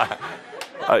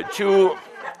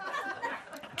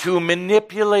 To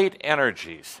manipulate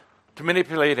energies.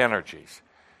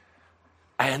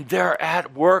 And they're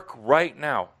at work right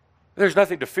now. There's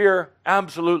nothing to fear,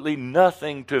 absolutely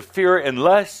nothing to fear,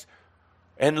 unless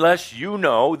you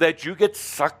know that you get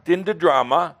sucked into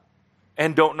drama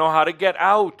and don't know how to get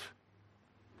out.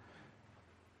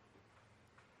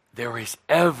 There is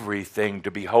everything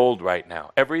to behold right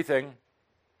now. Everything.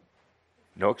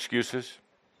 No excuses.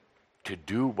 To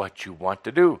do what you want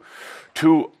to do.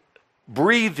 To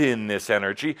breathe in this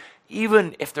energy,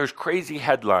 even if there's crazy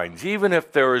headlines, even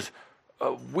if there's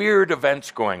weird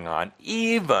events going on,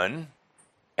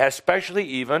 especially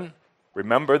even,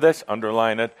 remember this,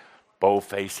 underline it,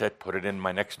 boldface it, put it in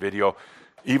my next video,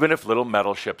 even if little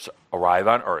metal ships arrive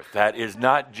on Earth. That is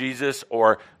not Jesus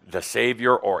or the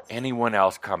Savior or anyone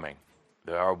else coming.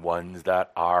 There are ones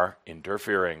that are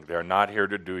interfering. They're not here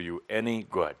to do you any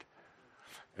good.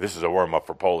 This is a warm-up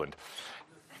for Poland.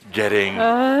 Getting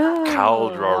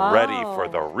Caldra ready for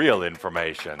the real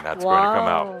information that's going to come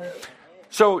out.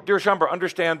 So, dear Shaumbra,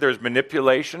 understand there's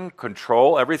manipulation,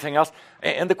 control, everything else.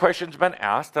 And the question's been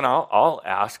asked, and I'll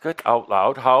ask it out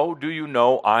loud. How do you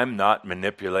know I'm not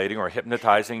manipulating or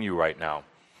hypnotizing you right now?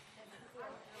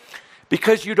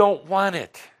 Because you don't want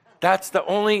it. That's the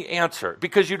only answer.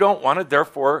 Because you don't want it,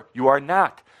 therefore you are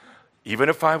not. Even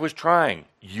if I was trying,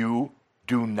 you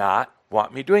do not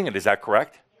want me doing it. Is that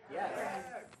correct? Yes.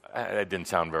 That didn't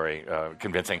sound very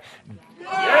convincing.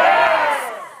 Yes!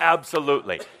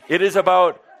 Absolutely. It is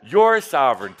about your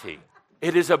sovereignty.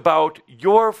 It is about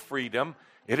your freedom.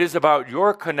 It is about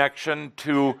your connection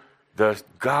to the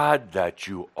God that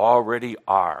you already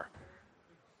are.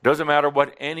 Doesn't matter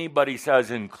what anybody says,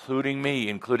 including me,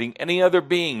 including any other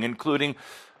being, including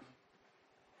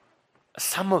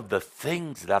some of the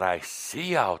things that I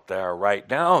see out there right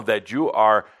now that you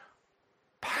are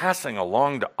passing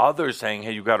along to others saying,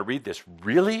 hey, you got to read this.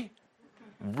 Really?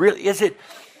 Really? Is it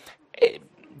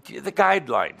the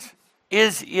guidelines?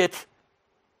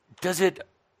 Does it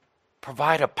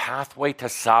provide a pathway to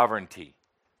sovereignty?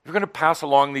 You're going to pass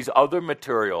along these other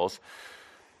materials.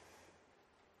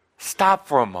 Stop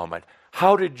for a moment.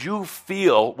 How did you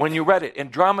feel when you read it?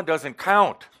 And drama doesn't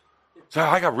count. So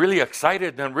I got really excited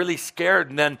and then really scared,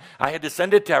 and then I had to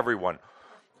send it to everyone.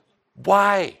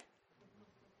 Why?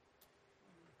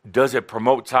 Does it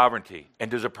promote sovereignty? And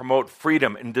does it promote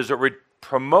freedom? And does it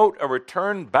promote a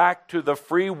return back to the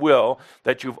free will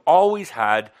that you've always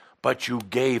had, but you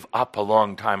gave up a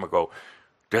long time ago?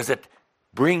 Does it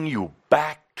bring you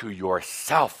back to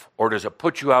yourself, or does it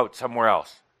put you out somewhere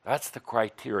else? That's the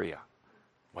criteria.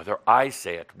 Whether I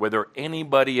say it, whether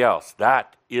anybody else,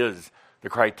 that is the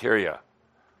criteria.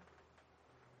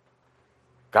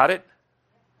 Got it?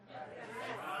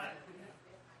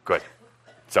 Good.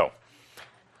 So,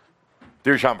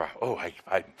 dear Shaumbra,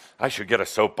 I should get a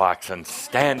soapbox and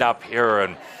stand up here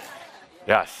and,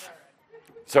 yes.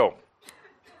 So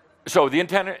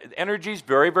the energy is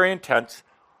very, very intense.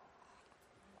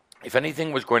 If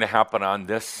anything was going to happen on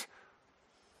this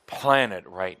planet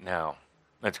right now,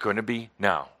 it's going to be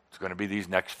now. It's going to be these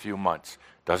next few months.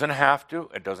 Doesn't have to.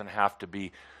 It doesn't have to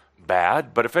be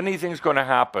bad. But if anything's going to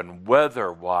happen,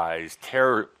 weather-wise,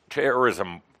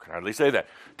 terrorism, can hardly say that,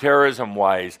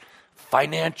 terrorism-wise,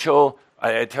 financial,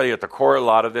 I tell you at the core of a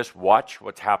lot of this, watch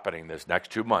what's happening this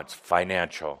next 2 months.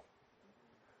 Financial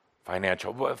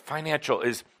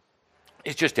is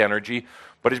just energy,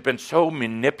 but it's been so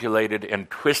manipulated and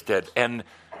twisted, and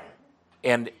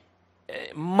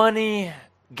money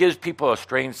gives people a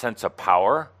strange sense of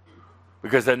power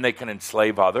because then they can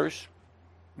enslave others,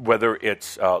 whether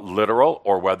it's literal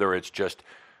or whether it's just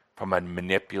from a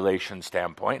manipulation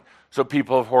standpoint. So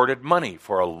people have hoarded money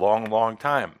for a long, long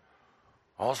time.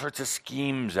 All sorts of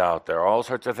schemes out there, all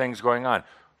sorts of things going on.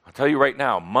 I'll tell you right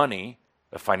now, money,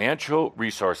 the financial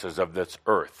resources of this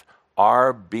earth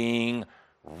are being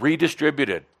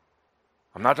redistributed.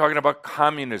 I'm not talking about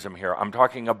communism here. I'm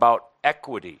talking about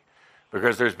equity.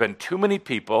 Because there's been too many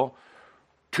people,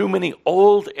 too many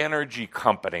old energy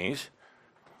companies,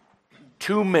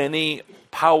 too many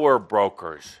power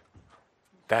brokers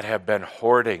that have been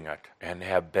hoarding it and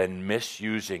have been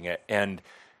misusing it. And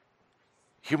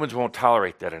humans won't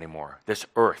tolerate that anymore. This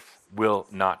earth will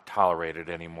not tolerate it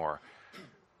anymore.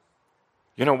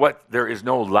 You know what? There is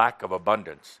no lack of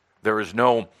abundance. There is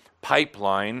no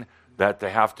pipeline that they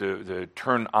have to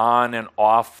turn on and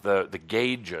off the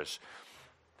gauges.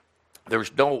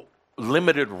 There's no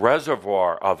limited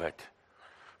reservoir of it.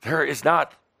 There is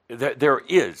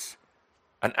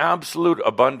an absolute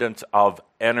abundance of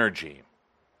energy.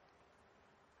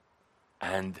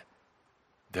 And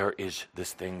there is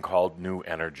this thing called new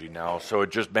energy now. So it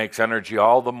just makes energy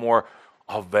all the more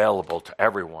available to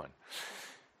everyone.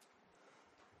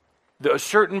 A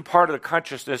certain part of the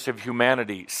consciousness of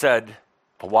humanity said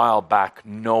a while back,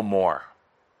 no more.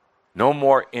 No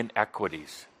more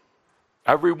inequities.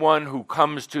 Everyone who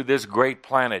comes to this great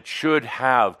planet should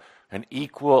have an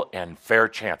equal and fair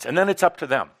chance. And then it's up to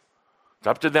them. It's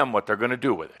up to them what they're going to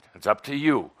do with it. It's up to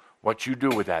you what you do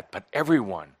with that. But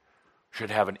everyone should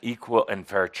have an equal and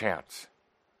fair chance.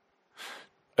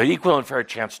 An equal and fair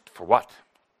chance for what?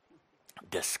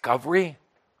 Discovery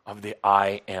of the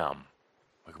I am.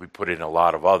 We put in a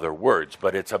lot of other words,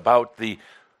 but it's about the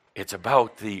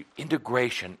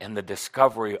integration and the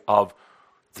discovery of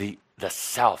the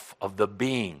self, of the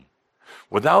being,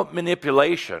 without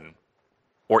manipulation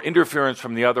or interference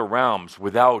from the other realms,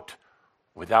 without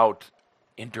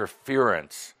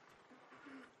interference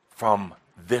from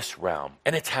this realm.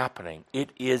 And it's happening. It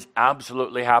is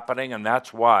absolutely happening, and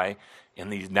that's why in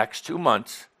these next 2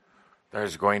 months,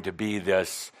 there's going to be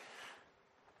this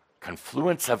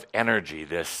confluence of energy,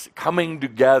 this coming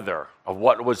together of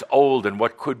what was old and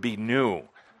what could be new,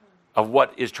 of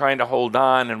what is trying to hold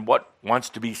on and what wants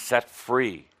to be set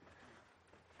free,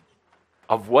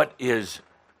 of what is,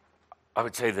 I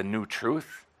would say, the new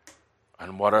truth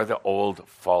and what are the old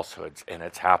falsehoods. And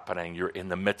it's happening. You're in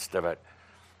the midst of it.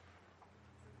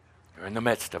 You're in the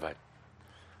midst of it.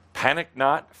 Panic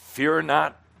not, fear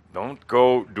not. Don't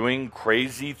go doing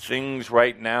crazy things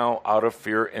right now out of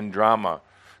fear and drama.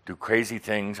 Do crazy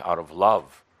things out of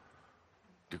love.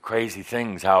 Do crazy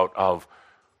things out of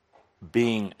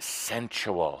being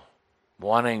sensual,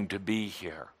 wanting to be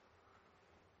here.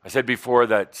 I said before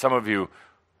that some of you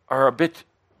are a bit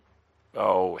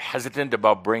hesitant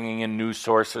about bringing in new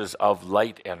sources of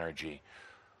light energy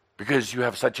because you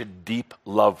have such a deep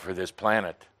love for this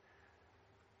planet.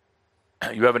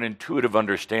 You have an intuitive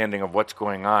understanding of what's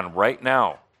going on right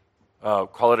now.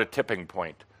 Call it a tipping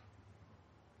point.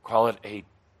 Call it a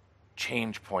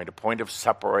change point, a point of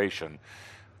separation,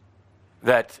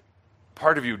 that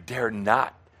part of you dare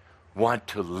not want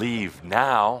to leave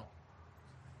now.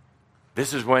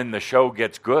 This is when the show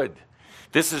gets good.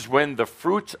 This is when the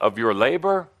fruits of your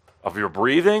labor, of your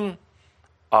breathing,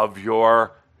 of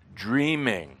your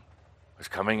dreaming is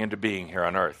coming into being here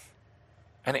on earth.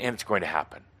 And it's going to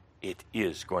happen. It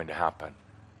is going to happen.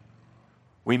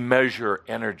 We measure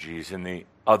energies in the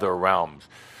other realms.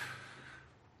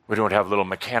 We don't have little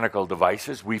mechanical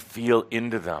devices. We feel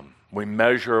into them. We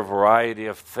measure a variety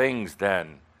of things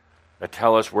then that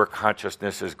tell us where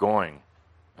consciousness is going,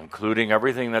 including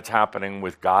everything that's happening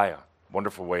with Gaia.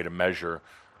 Wonderful way to measure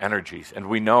energies. And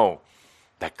we know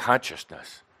that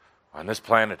consciousness on this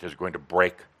planet is going to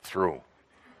break through.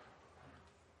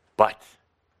 But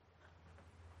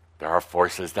there are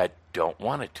forces that don't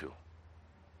want it to.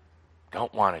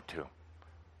 Don't want it to.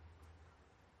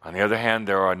 On the other hand,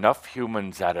 there are enough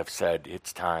humans that have said,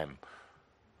 it's time.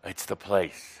 It's the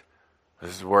place.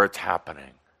 This is where it's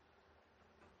happening.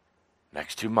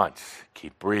 Next 2 months,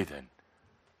 keep breathing.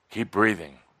 Keep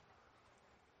breathing.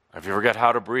 If you forget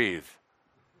how to breathe,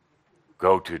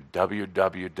 go to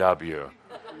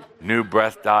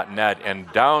www.newbreath.net and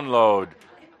download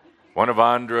one of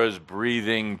Andra's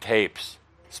breathing tapes.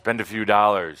 Spend a few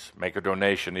dollars. Make a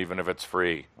donation, even if it's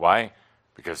free. Why?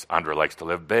 Because Andra likes to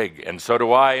live big, and so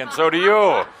do I, and so do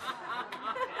you.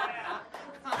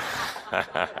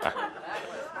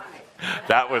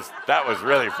 That was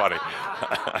really funny.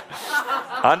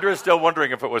 Andra's still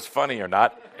wondering if it was funny or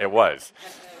not. It was.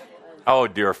 Oh,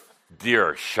 dear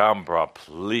Shambra,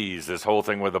 please, this whole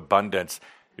thing with abundance.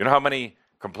 You know how many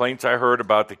complaints I heard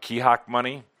about the Kihak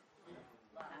money?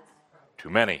 Too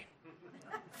many.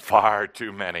 Far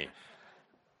too many.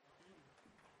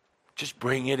 Just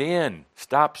bring it in.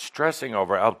 Stop stressing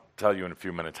over it. I'll tell you in a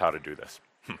few minutes how to do this.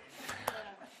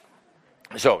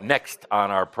 So next on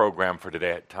our program for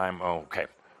today at time,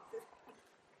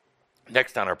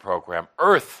 Next on our program,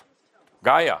 Earth,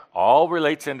 Gaia, all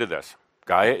relates into this.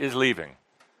 Gaia is leaving.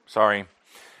 Sorry.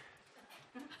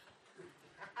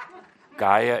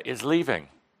 Gaia is leaving.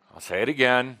 I'll say it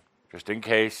again, just in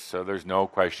case, so there's no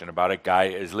question about it. Gaia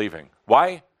is leaving.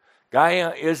 Why?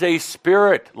 Gaia is a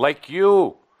spirit like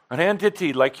you. An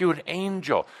entity like you, an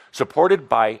angel, supported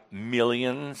by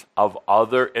millions of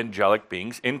other angelic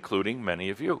beings, including many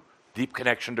of you. Deep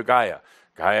connection to Gaia.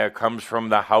 Gaia comes from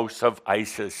the house of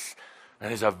Isis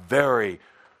and is a very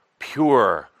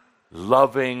pure,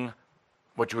 loving,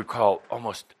 what you would call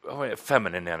almost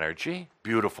feminine energy,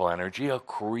 beautiful energy, a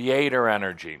creator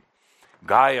energy.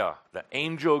 Gaia, the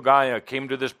angel Gaia, came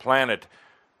to this planet,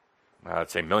 I'd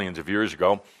say millions of years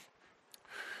ago,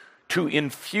 to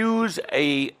infuse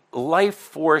a life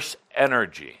force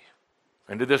energy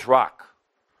into this rock.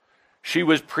 She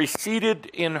was preceded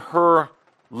in her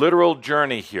literal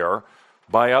journey here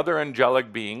by other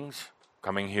angelic beings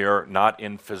coming here not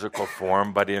in physical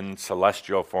form but in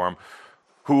celestial form,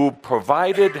 who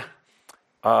provided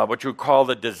what you would call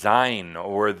the design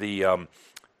or the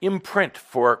imprint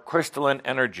for crystalline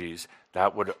energies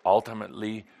that would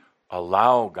ultimately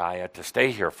allow Gaia to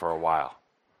stay here for a while.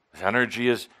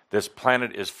 This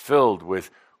planet is filled with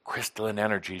crystalline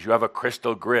energies. You have a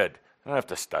crystal grid. You don't have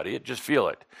to study it, just feel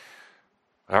it.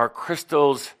 There are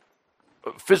crystals,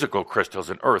 physical crystals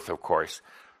in Earth, of course.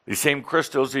 These same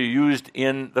crystals are used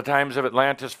in the times of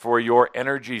Atlantis for your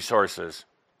energy sources,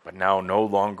 but now no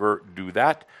longer do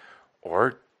that,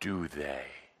 or do they?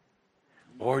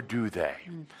 Or do they?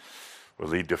 Will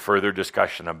lead to further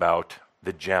discussion about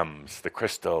the gems, the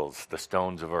crystals, the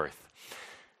stones of Earth.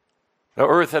 The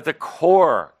Earth at the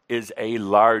core is a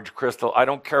large crystal. I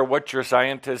don't care what your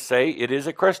scientists say, it is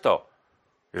a crystal.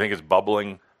 You think it's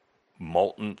bubbling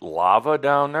molten lava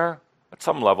down there? At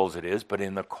some levels it is, but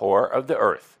in the core of the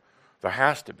Earth, there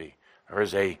has to be. There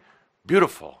is a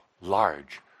beautiful,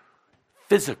 large,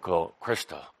 physical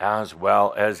crystal, as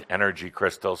well as energy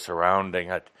crystal surrounding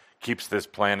it. Keeps this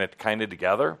planet kind of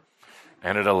together,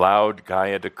 and it allowed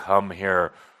Gaia to come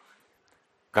here.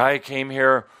 Gaia came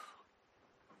here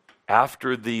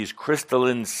after these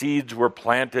crystalline seeds were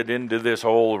planted into this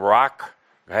old rock.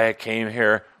 Gaia came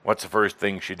here. What's the first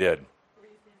thing she did?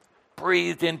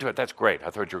 Breathed into it. That's great. I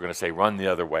thought you were going to say run the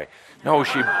other way. No,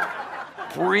 she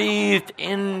breathed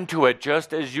into it,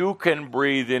 just as you can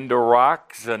breathe into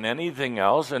rocks and anything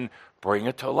else and bring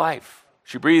it to life.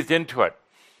 She breathed into it.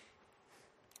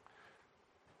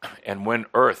 And when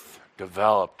Earth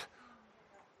developed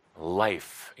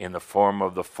life in the form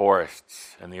of the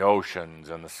forests and the oceans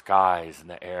and the skies and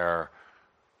the air,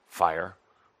 fire,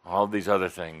 all these other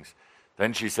things,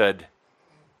 then she sent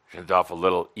off a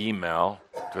little email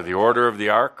to the Order of the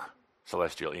Ark,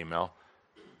 celestial email.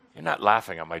 You're not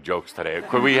laughing at my jokes today.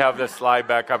 Could we have this slide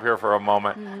back up here for a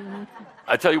moment?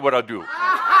 I'll tell you what I'll do.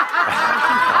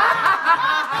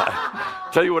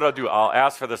 I'll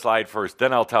ask for the slide first,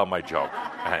 then I'll tell my joke.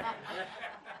 Right.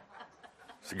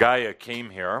 So Gaia came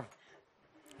here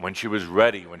when she was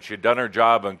ready, when she had done her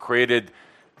job and created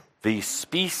the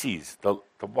species, the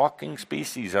walking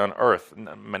species on Earth.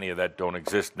 Many of that don't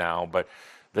exist now, but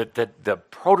the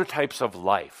prototypes of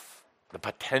life, the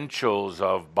potentials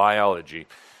of biology.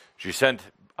 She sent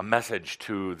a message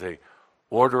to the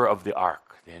Order of the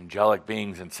Ark, the angelic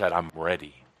beings, and said, I'm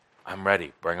ready,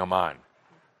 bring them on.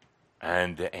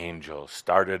 And the angels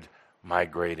started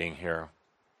migrating here,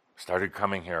 started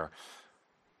coming here.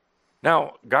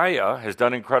 Now, Gaia has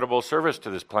done incredible service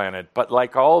to this planet, but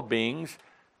like all beings,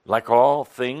 like all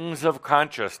things of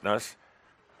consciousness,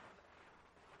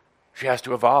 she has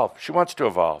to evolve. She wants to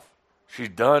evolve. She's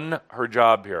done her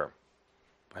job here,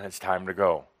 and it's time to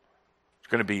go. It's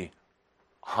going to be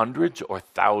hundreds or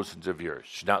thousands of years.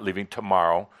 She's not leaving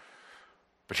tomorrow,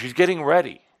 but she's getting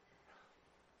ready.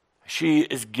 She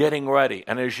is getting ready,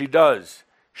 and as she does,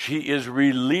 she is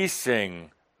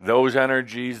releasing those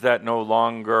energies that no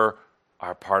longer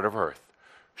are part of Earth.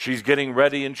 She's getting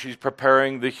ready, and she's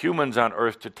preparing the humans on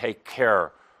Earth to take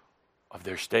care of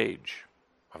their stage,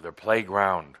 of their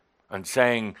playground, and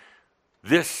saying,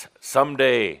 this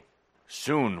someday,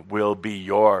 soon will be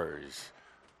yours.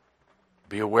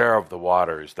 Be aware of the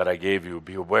waters that I gave you.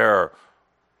 Be aware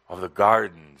of the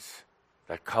gardens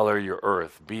that color your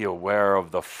earth. Be aware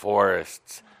of the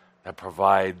forests that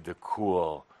provide the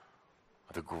cool,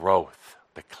 the growth,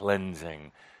 the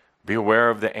cleansing. Be aware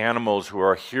of the animals who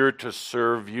are here to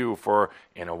serve you, for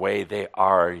in a way they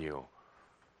are you.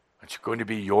 It's going to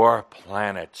be your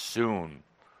planet soon.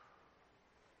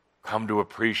 Come to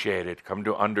appreciate it. Come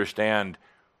to understand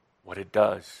what it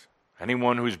does.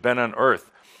 Anyone who's been on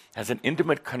Earth has an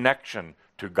intimate connection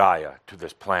to Gaia, to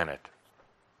this planet.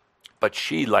 But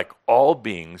she, like all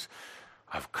beings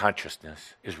of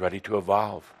consciousness, is ready to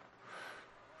evolve.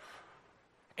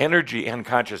 Energy and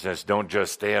consciousness don't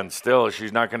just stand still.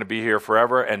 She's not going to be here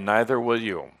forever, and neither will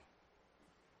you. You're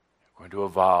going to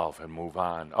evolve and move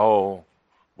on. Oh,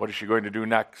 what is she going to do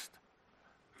next?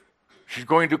 She's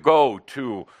going to go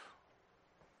to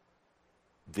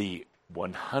the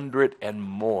 100 and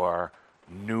more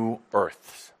new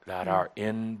Earths that are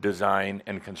in design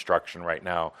and construction right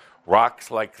now. Rocks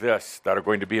like this that are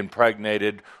going to be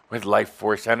impregnated with life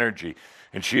force energy.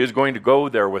 And she is going to go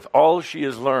there with all she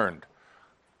has learned.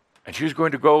 And she's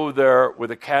going to go there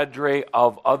with a cadre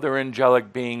of other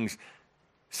angelic beings,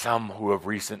 some who have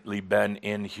recently been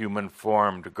in human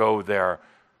form, to go there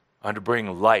and to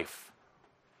bring life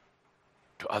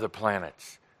to other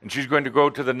planets. And she's going to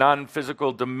go to the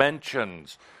non-physical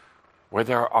dimensions where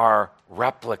there are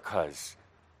replicas,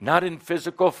 not in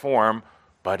physical form,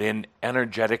 but in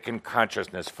energetic and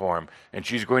consciousness form. And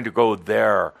she's going to go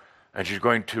there, and she's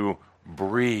going to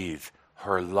breathe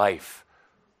her life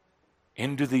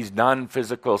into these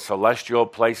non-physical celestial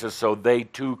places so they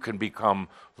too can become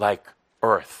like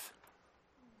Earth.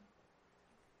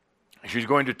 She's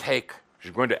going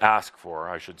to ask for,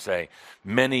 I should say,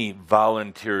 many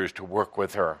volunteers to work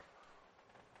with her.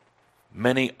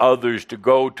 Many others to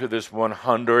go to this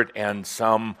 100 and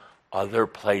some other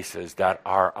places that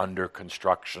are under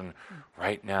construction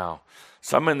right now.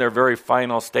 Some in their very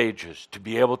final stages, to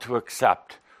be able to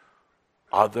accept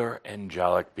other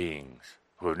angelic beings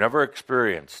who have never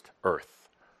experienced Earth,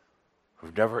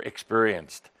 who've never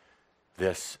experienced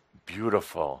this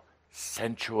beautiful,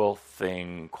 sensual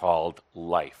thing called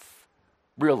life.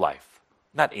 Real life,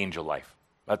 not angel life.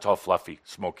 That's all fluffy,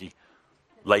 smoky,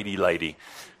 lighty.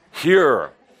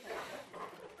 Here,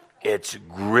 it's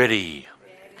gritty,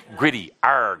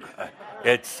 arg.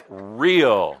 It's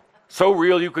real. So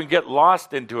real you can get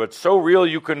lost into it. So real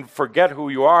you can forget who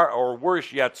you are, or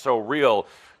worse yet, so real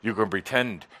you can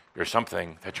pretend you're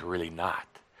something that you're really not.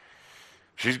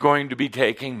 She's going to be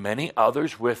taking many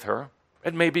others with her,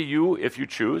 and maybe you if you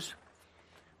choose,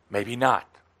 maybe not.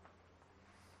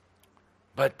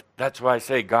 But that's why I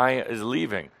say Gaia is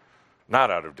leaving,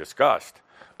 not out of disgust,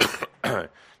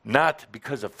 not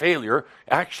because of failure,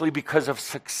 actually because of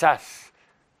success.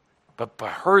 But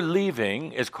her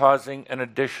leaving is causing an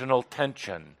additional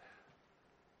tension.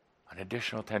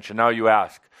 Now you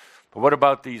ask, but what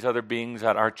about these other beings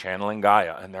that are channeling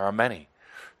Gaia? And there are many.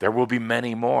 There will be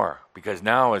many more, because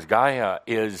now as Gaia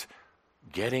is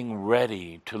getting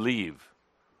ready to leave,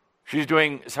 she's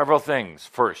doing several things.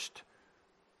 First,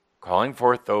 calling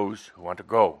forth those who want to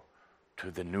go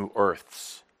to the new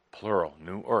earths, plural,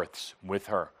 new earths, with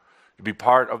her, to be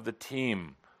part of the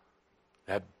team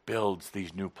that builds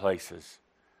these new places.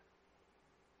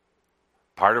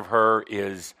 Part of her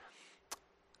is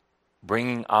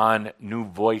bringing on new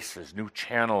voices, new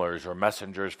channelers or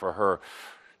messengers for her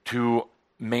to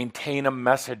maintain a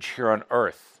message here on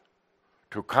earth,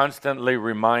 to constantly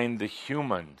remind the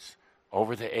humans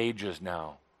over the ages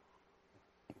now,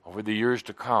 over the years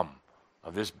to come,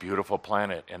 of this beautiful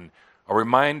planet, and a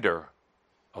reminder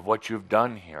of what you've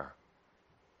done here,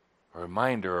 a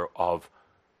reminder of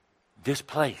this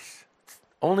place, it's the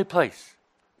only place.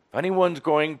 If anyone's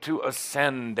going to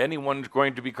ascend, anyone's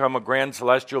going to become a grand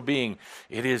celestial being,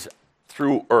 it is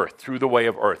through Earth, through the way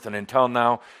of Earth. And until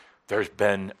now, there's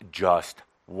been just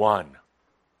one.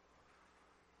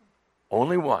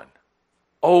 Only one.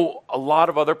 Oh, a lot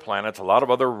of other planets, a lot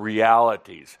of other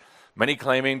realities, many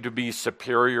claiming to be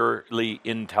superiorly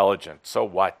intelligent. So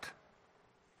what?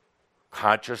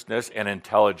 Consciousness and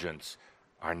intelligence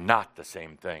are not the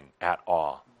same thing at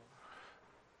all.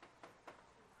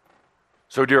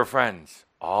 So, dear friends,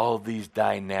 all these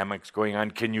dynamics going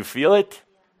on, can you feel it?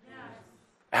 Yes.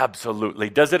 Absolutely.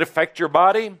 Does it affect your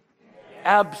body? Yes.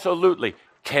 Absolutely.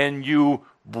 Can you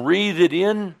breathe it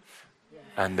in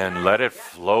and then let it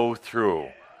flow through?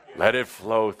 Let it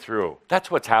flow through.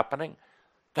 That's what's happening.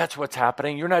 That's what's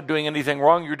happening. You're not doing anything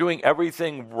wrong. You're doing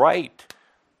everything right.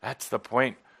 That's the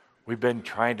point we've been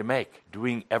trying to make,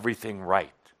 doing everything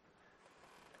right.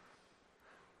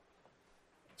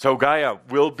 So Gaia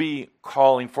will be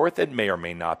calling forth. It may or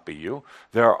may not be you.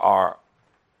 There are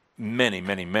many,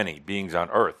 many, many beings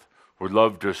on earth who would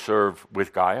love to serve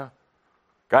with Gaia.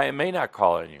 Gaia may not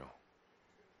call on you.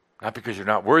 Not because you're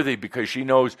not worthy, because she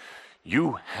knows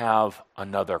you have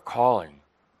another calling.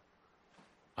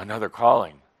 Another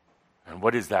calling. And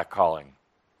what is that calling?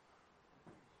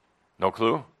 No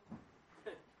clue?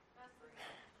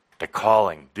 The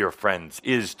calling, dear friends,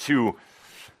 is to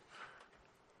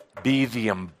be the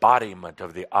embodiment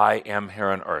of the I am here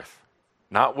on earth.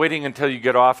 Not waiting until you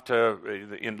get off to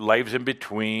lives in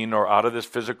between or out of this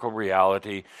physical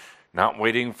reality. Not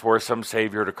waiting for some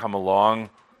savior to come along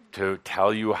to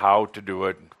tell you how to do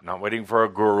it. Not waiting for a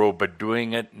guru, but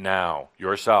doing it now,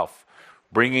 yourself.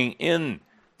 Bringing in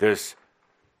this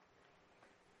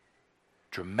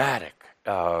dramatic,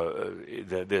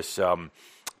 this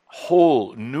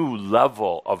whole new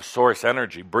level of source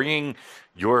energy. Bringing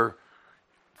your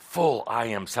full I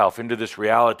am self into this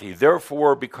reality,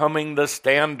 therefore becoming the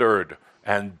standard.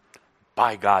 And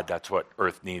by God, that's what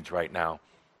Earth needs right now.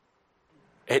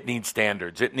 It needs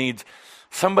standards. It needs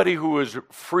somebody who is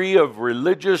free of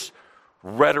religious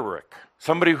rhetoric,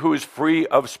 somebody who is free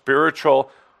of spiritual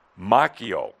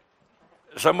macchio,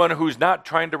 someone who's not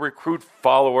trying to recruit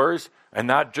followers and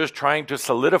not just trying to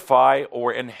solidify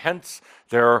or enhance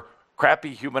their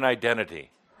crappy human identity.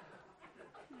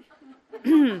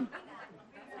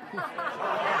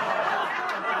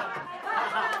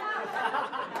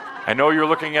 I know you're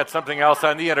looking at something else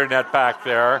on the internet back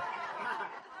there.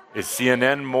 Is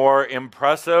CNN more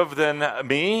impressive than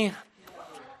me?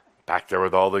 back there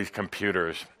with all these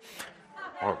computers.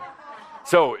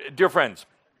 So, dear friends,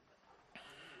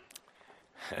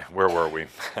 where were we?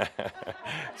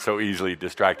 So easily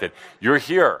distracted. You're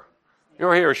here.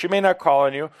 You're here. She may not call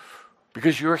on you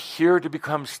because you're here to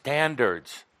become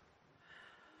standards.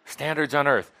 Standards on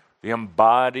earth. The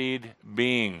embodied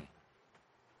being.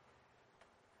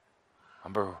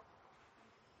 Remember,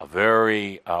 a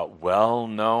very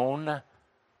well-known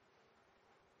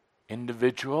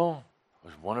individual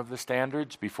was one of the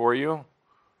standards before you,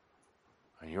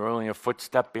 and you're only a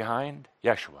footstep behind?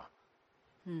 Yeshua.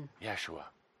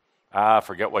 Yeshua.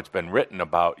 Forget what's been written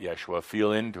about Yeshua.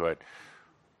 Feel into it.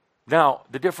 Now,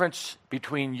 the difference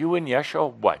between you and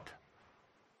Yeshua, what?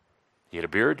 He had a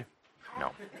beard?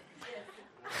 No.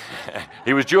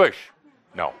 He was Jewish?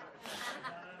 No.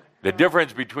 The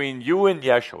difference between you and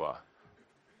Yeshua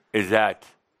is that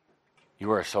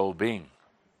you are a soul being,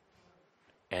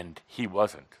 and he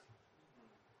wasn't.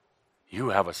 You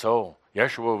have a soul.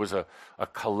 Yeshua was a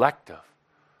collective,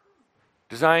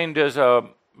 designed as a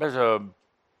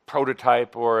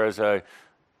prototype or as a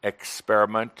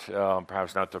experiment,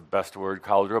 perhaps not the best word,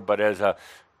 Caldera, but as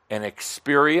an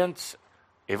experience,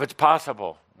 if it's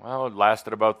possible. Well, it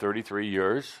lasted about 33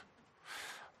 years.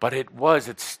 But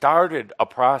it started a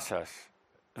process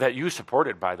that you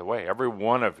supported, by the way, every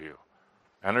one of you,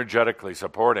 energetically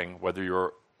supporting, whether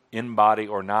you're in body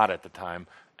or not at the time,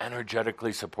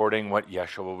 energetically supporting what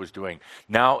Yeshua was doing.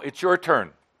 Now it's your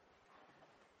turn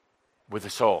with the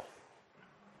soul.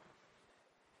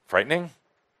 Frightening?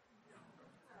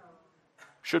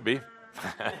 Should be.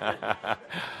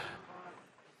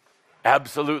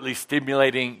 Absolutely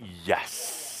stimulating?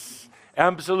 Yes.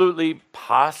 Absolutely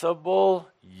possible?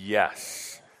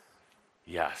 Yes.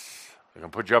 Yes. They're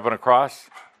going to put you up on a cross?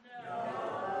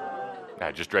 No.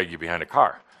 Nah, just drag you behind a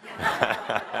car.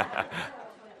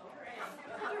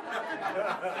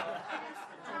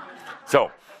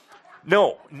 So,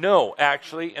 no,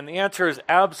 actually, and the answer is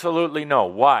absolutely no.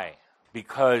 Why?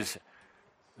 Because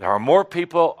there are more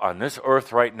people on this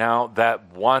earth right now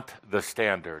that want the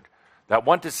standard, that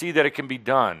want to see that it can be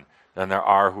done, than there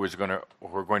are who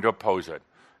are going to oppose it.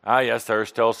 Yes, there are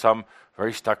still some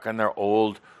very stuck in their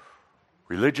old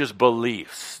religious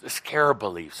beliefs, the scare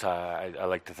beliefs, I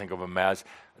like to think of them as.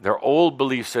 They're old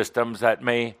belief systems that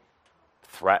may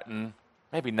threaten,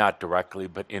 maybe not directly,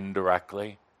 but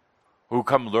indirectly, who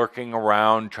come lurking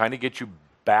around, trying to get you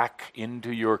back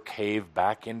into your cave,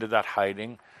 back into that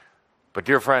hiding. But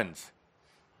dear friends,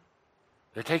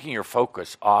 they're taking your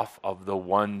focus off of the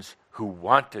ones who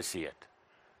want to see it,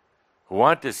 who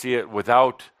want to see it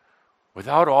without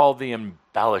all the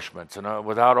embellishments and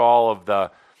without all of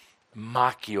the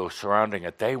machio surrounding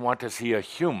it. They want to see a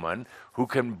human who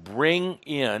can bring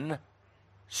in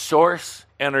source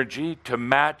energy to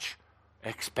match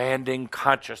expanding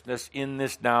consciousness in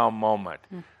this now moment,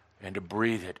 and to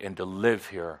breathe it and to live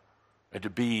here and to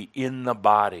be in the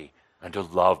body and to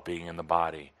love being in the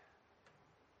body,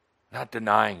 not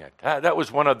denying it. That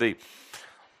was one of the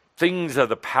things of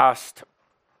the past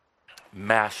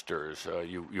masters,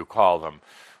 you call them,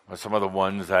 some of the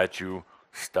ones that you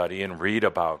study and read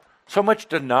about. So much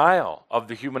denial of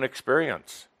the human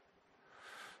experience.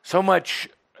 So much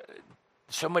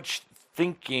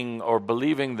thinking or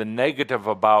believing the negative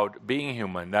about being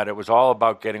human, that it was all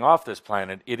about getting off this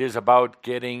planet. It is about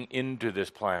getting into this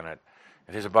planet.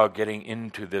 It is about getting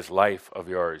into this life of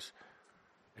yours.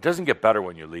 It doesn't get better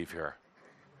when you leave here.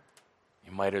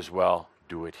 You might as well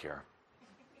do it here.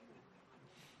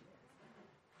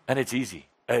 And it's easy.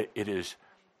 It is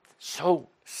so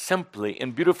simply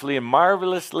and beautifully and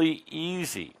marvelously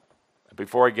easy.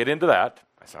 Before I get into that,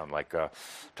 I sound like a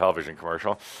television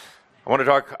commercial, I want to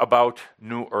talk about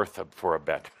New Earth for a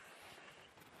bit.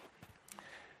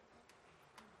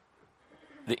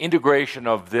 The integration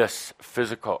of this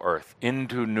physical earth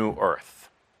into New Earth.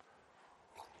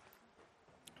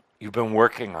 You've been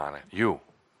working on it. You,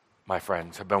 my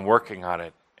friends, have been working on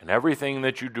it. And everything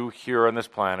that you do here on this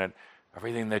planet,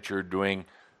 everything that you're doing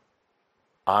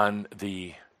on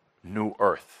the New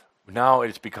Earth. Now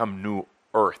it's become New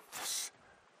Earths.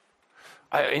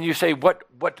 And you say, what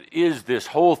is this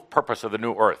whole purpose of the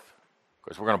New Earth?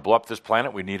 Because we're going to blow up this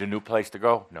planet, we need a new place to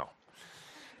go? No.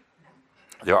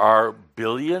 There are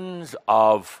billions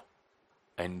of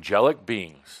angelic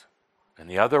beings in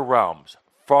the other realms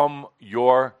from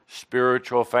your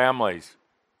spiritual families.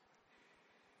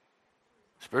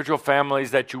 Spiritual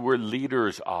families that you were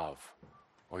leaders of,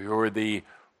 or you were the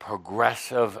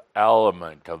progressive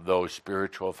element of those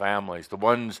spiritual families, the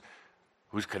ones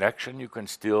whose connection you can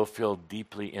still feel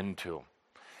deeply into.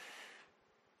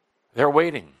 They're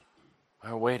waiting.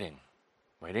 They're waiting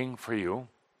for you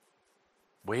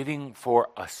waiting for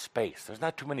a space. There's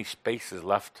not too many spaces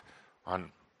left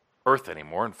on Earth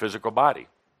anymore in physical body.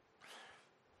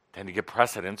 Tend to give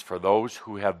precedence for those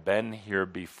who have been here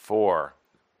before.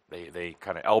 They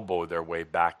kind of elbow their way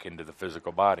back into the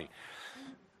physical body.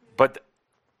 But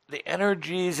the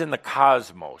energies in the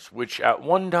cosmos, which at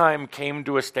one time came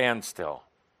to a standstill,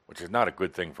 which is not a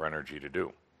good thing for energy to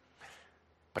do,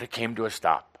 but it came to a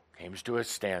stop, came to a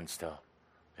standstill.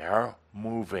 They're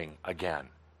moving again.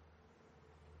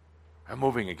 They're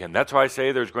moving again. That's why I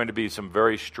say there's going to be some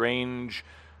very strange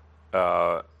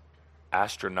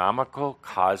astronomical,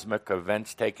 cosmic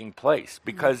events taking place,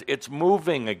 because it's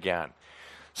moving again.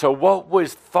 So what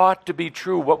was thought to be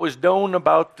true, what was known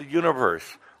about the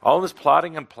universe, all this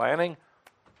plotting and planning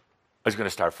is going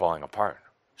to start falling apart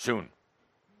soon,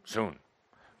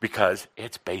 because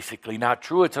it's basically not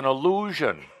true. It's an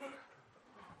illusion.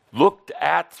 Looked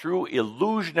at through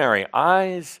illusionary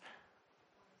eyes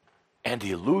and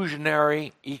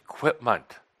illusionary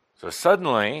equipment. So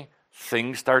suddenly,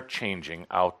 things start changing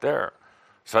out there.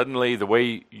 Suddenly, the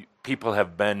way humans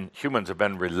have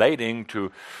been relating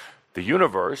to the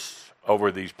universe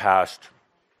over these past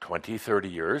 20, 30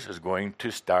 years is going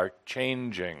to start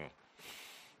changing.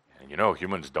 And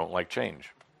humans don't like change.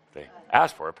 They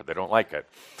ask for it, but they don't like it.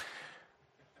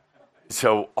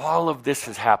 So all of this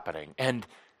is happening. And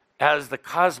as the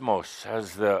cosmos,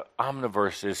 as the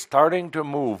omniverse is starting to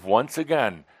move once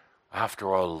again after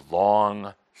a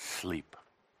long sleep,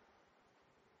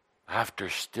 after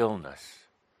stillness,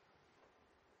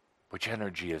 which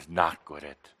energy is not good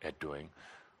at doing,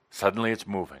 suddenly it's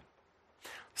moving.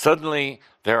 Suddenly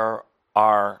there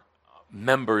are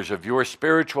members of your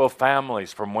spiritual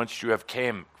families from whence you have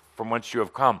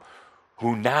come,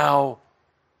 who now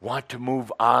want to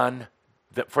move on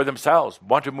for themselves,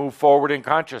 want to move forward in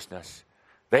consciousness.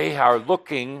 They are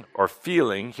looking or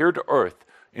feeling here to earth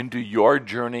into your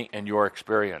journey and your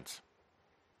experience.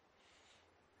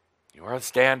 You are the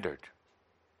standard.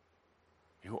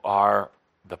 You are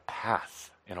the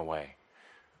path, in a way.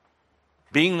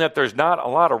 Being that there's not a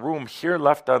lot of room here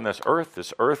left on this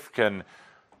earth can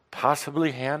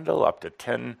possibly handle up to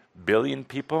 10 billion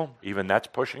people, even that's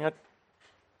pushing it.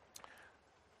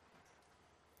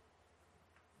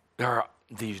 There are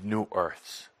these new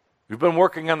earths. We've been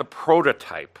working on the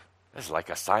prototype. This is like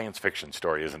a science fiction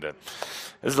story, isn't it?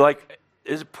 It's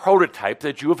a prototype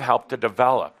that you have helped to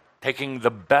develop, taking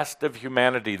the best of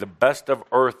humanity, the best of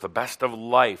earth, the best of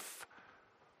life.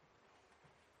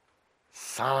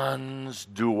 Sans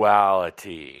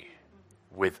duality,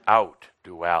 without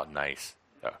nice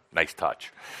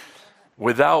touch.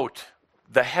 Without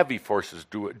the heavy forces,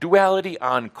 duality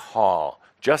on call,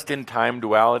 just in time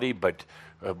duality, but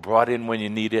brought in when you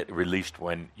need it, released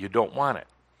when you don't want it.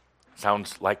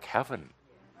 Sounds like heaven.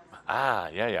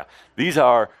 Yeah. These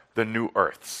are the new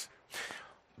earths.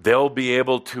 They'll be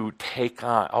able to take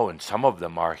on, and some of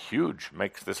them are huge,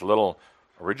 makes this little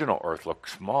original earth look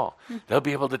small. They'll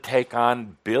be able to take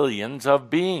on billions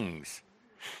of beings.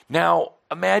 Now,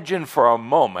 imagine for a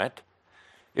moment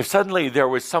if suddenly there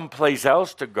was someplace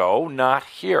else to go, not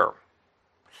here.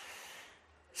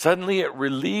 Suddenly it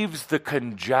relieves the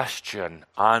congestion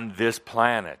on this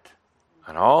planet,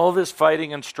 and all this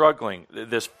fighting and struggling,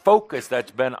 this focus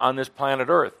that's been on this planet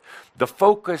Earth, the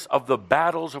focus of the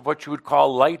battles of what you would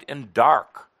call light and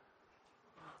dark,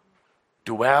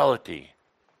 duality,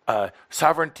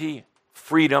 sovereignty,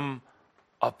 freedom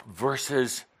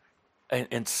versus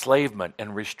enslavement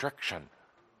and restriction.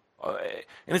 And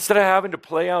instead of having to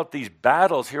play out these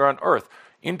battles here on earth,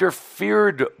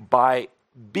 interfered by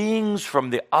beings from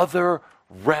the other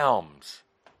realms,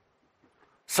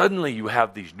 suddenly you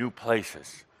have these new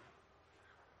places.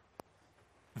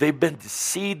 They've been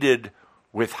seeded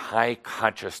with high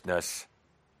consciousness,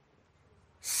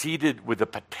 seeded with the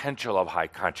potential of high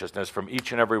consciousness from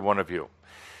each and every one of you.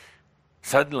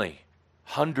 Suddenly,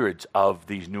 hundreds of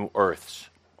these new earths,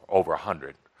 over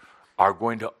 100, are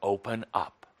going to open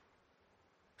up.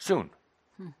 Soon.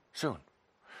 And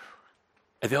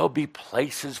there'll be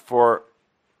places for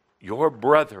your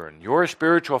brethren, your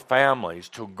spiritual families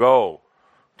to go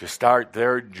to start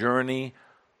their journey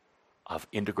of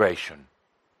integration,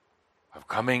 of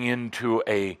coming into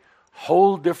a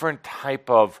whole different type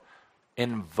of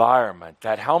environment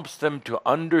that helps them to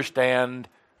understand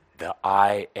the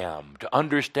I am, to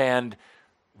understand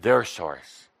their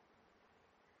source.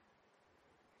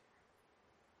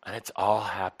 And it's all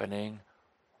happening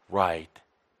right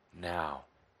now.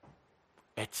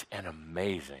 It's an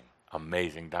amazing,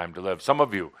 amazing time to live. Some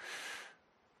of you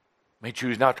may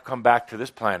choose not to come back to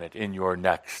this planet in your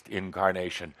next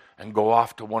incarnation and go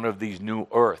off to one of these new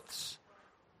earths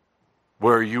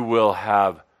where you will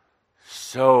have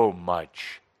so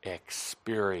much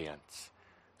experience,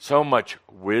 so much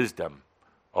wisdom.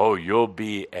 Oh, you'll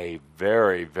be a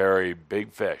very, very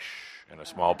big fish in a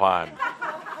small pond.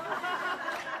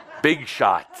 Big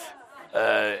shot.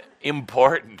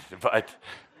 Important,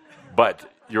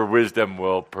 but your wisdom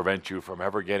will prevent you from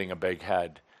ever getting a big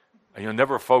head. And you'll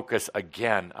never focus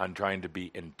again on trying to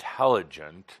be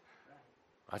intelligent.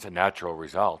 That's a natural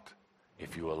result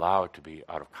if you allow it to be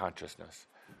out of consciousness.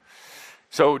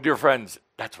 So, dear friends,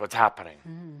 that's what's happening.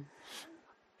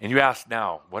 And you ask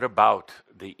now, what about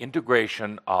the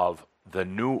integration of the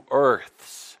new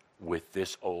earths with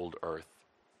this old earth?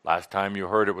 Last time you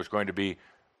heard it was going to be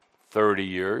 30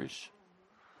 years.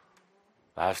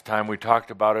 Last time we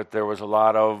talked about it, there was a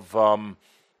lot of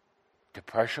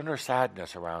depression or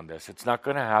sadness around this. It's not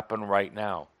going to happen right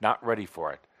now. Not ready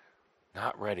for it.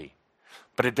 Not ready.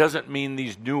 But it doesn't mean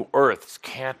these new earths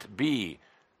can't be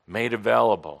made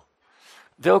available.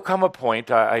 There'll come a point,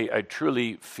 I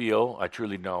truly feel, I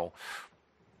truly know,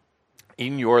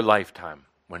 in your lifetime,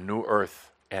 when new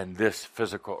earth and this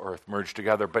physical earth merge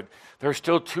together, but there are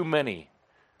still too many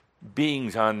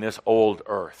beings on this old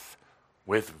earth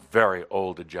with very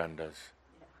old agendas,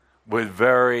 with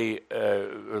a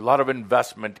lot of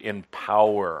investment in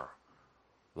power,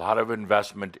 a lot of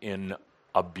investment in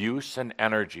abuse and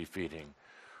energy feeding,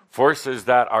 forces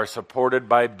that are supported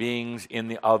by beings in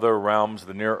the other realms,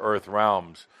 the near-earth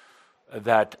realms,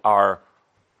 that are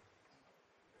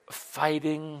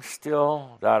fighting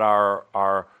still, that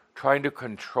are trying to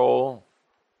control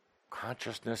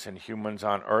consciousness and humans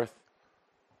on earth.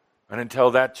 And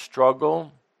until that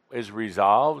struggle is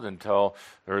resolved, until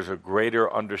there is a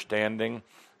greater understanding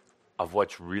of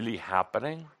what's really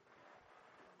happening,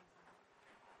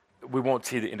 we won't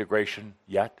see the integration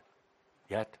yet.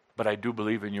 But I do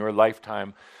believe in your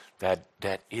lifetime that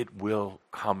it will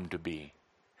come to be.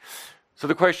 So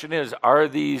the question is, are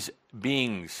these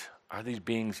beings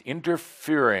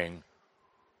interfering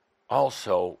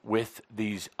also with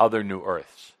these other new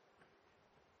earths?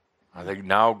 Are they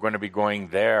now going to be going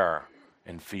there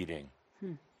and feeding?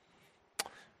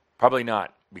 Probably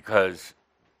not, because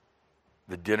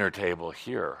the dinner table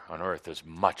here on earth is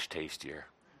much tastier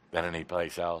than any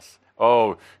place else.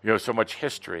 Oh, you have so much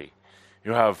history.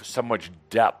 You have so much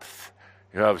depth.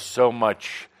 You have so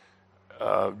much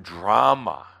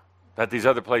drama that these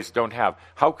other places don't have.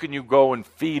 How can you go and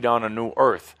feed on a new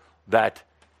earth that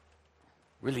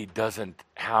really doesn't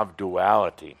have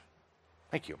duality?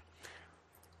 Thank you.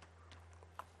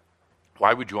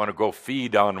 Why would you want to go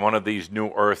feed on one of these new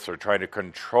earths or try to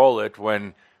control it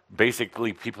when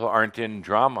basically people aren't in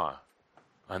drama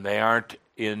and they aren't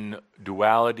in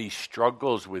duality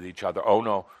struggles with each other? Oh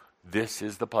no, this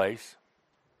is the place.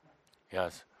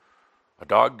 Yes. A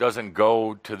dog doesn't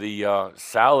go to the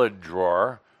salad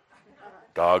drawer.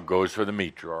 Dog goes for the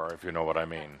meat drawer, if you know what I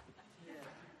mean.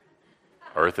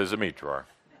 Earth is a meat drawer.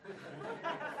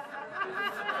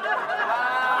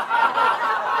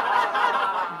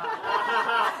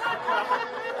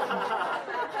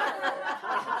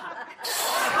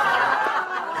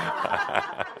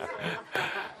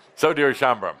 So, dear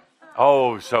Shaumbra,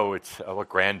 so it's what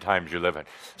grand times you live in.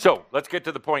 So, let's get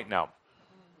to the point now.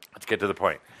 Let's get to the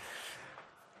point.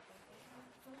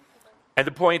 And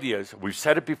the point is, we've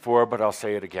said it before, but I'll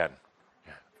say it again.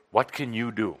 What can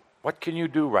you do? What can you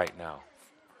do right now?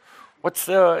 What's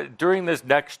during this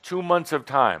next 2 months of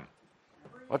time,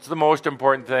 what's the most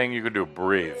important thing you can do?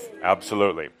 Breathe.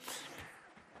 Absolutely.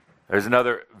 There's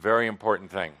another very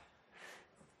important thing.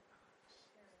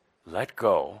 Let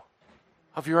go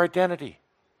of your identity.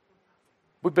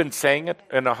 We've been saying it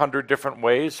in 100 different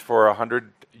ways for 100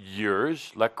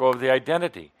 years. Let go of the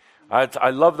identity. I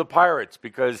love the Pirates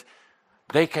because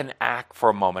they can act for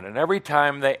a moment. And every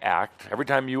time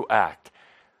you act,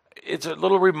 it's a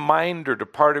little reminder to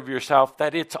part of yourself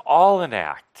that it's all an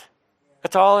act.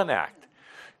 It's all an act.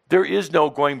 There is no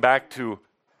going back to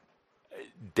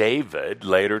David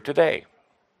later today.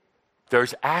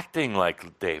 There's acting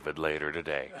like David later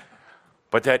today.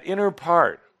 But that inner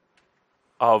part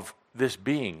of this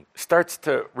being starts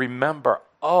to remember,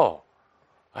 oh,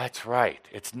 that's right.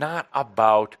 It's not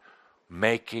about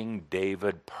making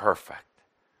David perfect.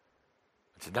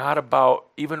 It's not about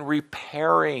even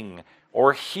repairing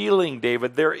or healing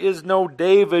David. There is no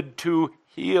David to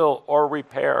heal or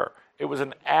repair. It was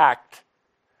an act.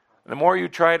 And the more you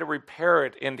try to repair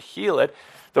it and heal it,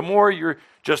 the more you're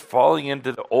just falling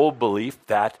into the old belief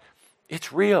that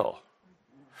it's real.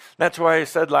 That's why I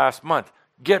said last month,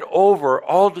 get over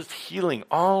all this healing,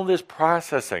 all this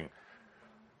processing.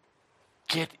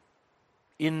 Get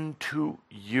into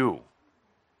you.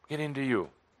 Get into you.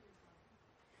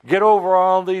 Get over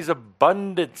all these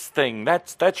abundance thing.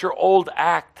 That's your old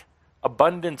act,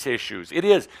 abundance issues. It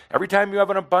is. Every time you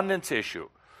have an abundance issue,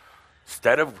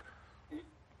 instead of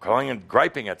calling and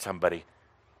griping at somebody,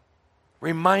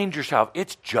 remind yourself,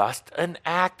 it's just an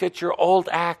act. It's your old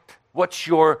act. What's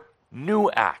your new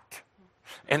act?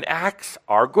 And acts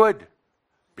are good.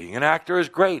 Being an actor is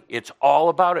great. It's all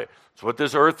about it. It's what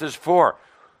this earth is for.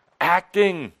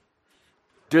 Acting,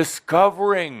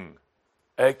 discovering,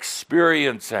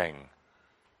 experiencing.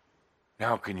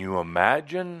 Now, can you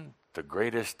imagine the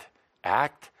greatest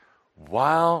act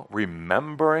while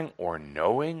remembering or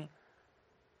knowing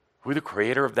who the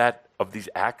creator of these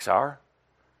acts are?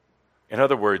 In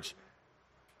other words,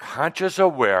 conscious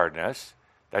awareness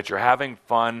that you're having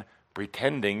fun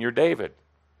pretending you're David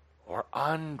or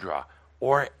Andra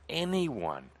or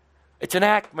anyone. It's an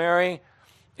act, Mary.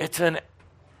 It's an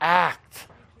act.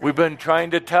 We've been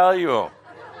trying to tell you.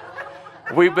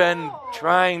 We've been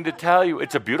trying to tell you.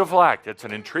 It's a beautiful act. It's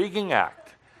an intriguing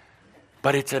act.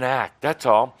 But it's an act. That's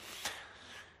all.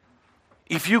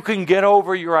 If you can get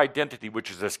over your identity,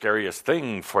 which is the scariest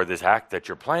thing for this act that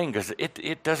you're playing, because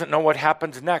it doesn't know what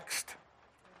happens next.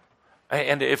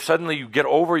 And if suddenly you get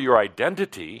over your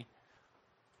identity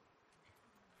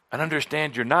and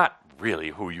understand you're not really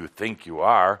who you think you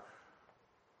are,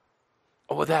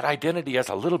 well, that identity has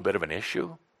a little bit of an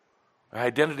issue.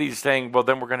 Identity is saying, well,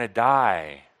 then we're going to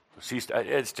die.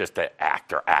 It's just an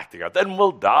actor acting out. Then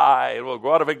we'll die and we'll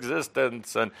go out of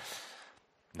existence. And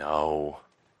no,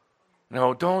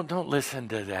 don't listen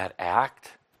to that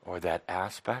act or that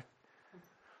aspect.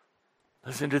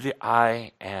 Listen to the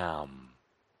I am.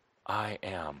 I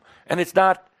am. And it's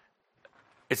not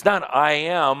I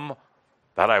am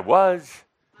that I was,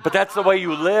 but that's the way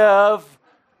you live.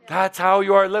 That's how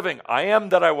you are living. I am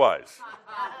that I was.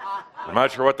 I'm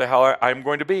not sure what the hell I'm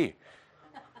going to be.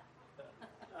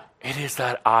 It is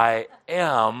that I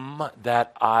am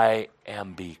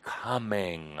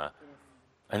becoming.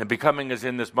 And the becoming is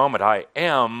in this moment. I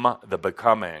am the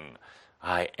becoming.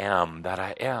 I am that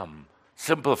I am.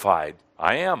 Simplified.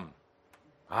 I am.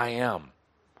 I am.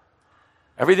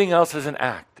 Everything else is an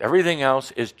act. Everything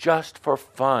else is just for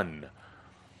fun.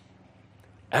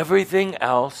 Everything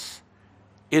else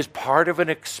is part of an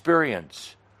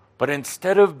experience. But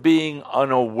instead of being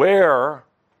unaware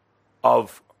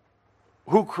of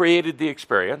who created the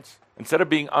experience, instead of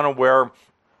being unaware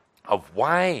of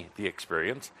why the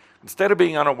experience, instead of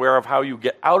being unaware of how you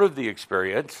get out of the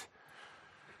experience,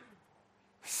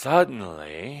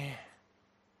 suddenly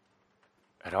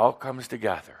it all comes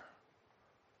together.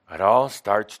 It all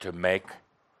starts to make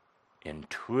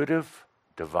intuitive,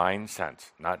 divine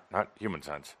sense, not human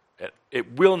sense.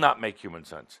 It will not make human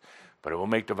sense, but it will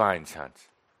make divine sense.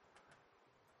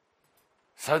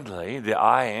 Suddenly, the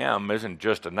I am isn't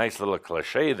just a nice little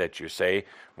cliche that you say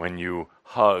when you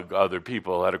hug other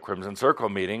people at a Crimson Circle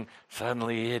meeting.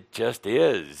 Suddenly, it just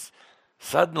is.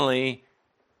 Suddenly,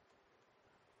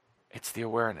 it's the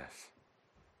awareness.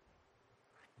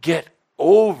 Get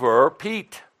over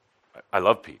Pete. I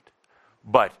love Pete,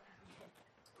 but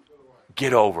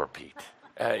get over Pete.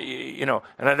 And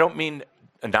I don't mean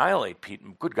annihilate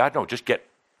Pete. Good God, no, just get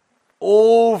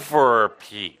over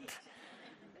Pete.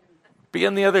 Be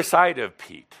on the other side of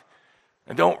Pete.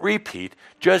 And don't repeat,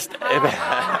 just... No.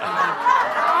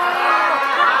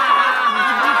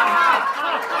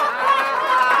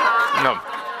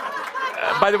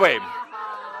 By the way,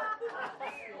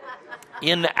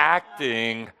 in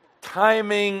acting,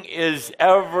 timing is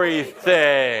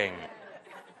everything.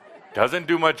 Doesn't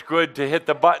do much good to hit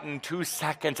the button 2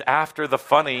 seconds after the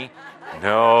funny.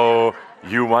 No,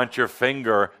 you want your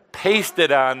finger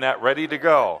pasted on that, ready to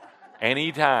go,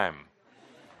 anytime.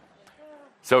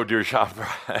 So, dear shopper,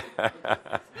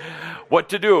 what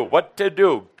to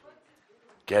do?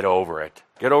 Get over it.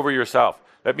 Get over yourself.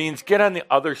 That means get on the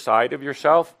other side of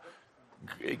yourself.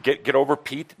 Get over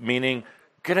Pete, meaning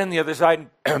get on the other side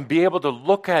and be able to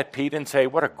look at Pete and say,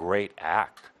 what a great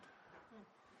act.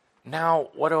 Now,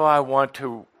 what do I want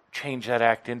to change that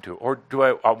act into? Or do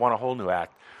I want a whole new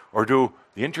act? Or the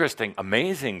interesting,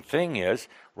 amazing thing is,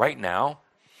 right now,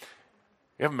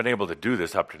 you haven't been able to do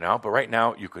this up to now, but right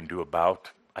now you can do about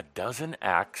a dozen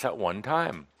acts at one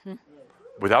time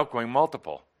without going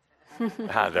multiple.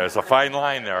 There's a fine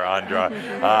line there, Andra.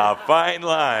 Fine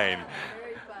line.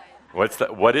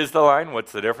 What is the line?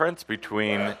 What's the difference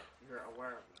between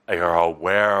you're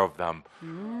aware of them?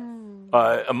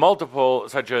 A multiple,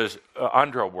 such as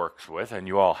Andra works with, and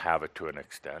you all have it to an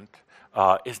extent,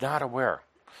 is not aware.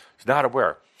 It's not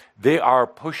aware. They are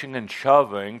pushing and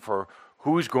shoving for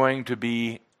who's going to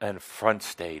be in front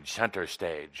stage, center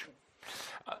stage.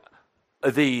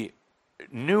 The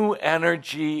new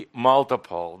energy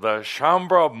multiple, the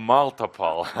Shaumbra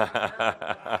multiple.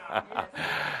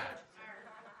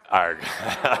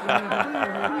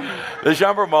 The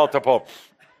Shaumbra multiple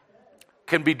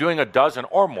can be doing a dozen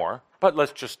or more, but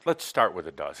let's start with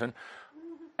a dozen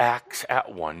acts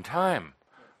at one time.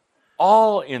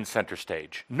 All in center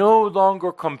stage, no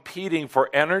longer competing for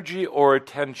energy or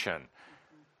attention.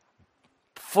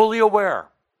 Fully aware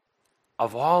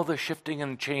of all the shifting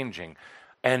and changing,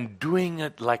 and doing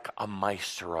it like a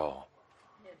maestro.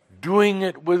 Doing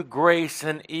it with grace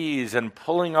and ease, and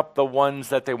pulling up the ones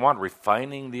that they want,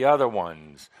 refining the other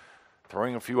ones,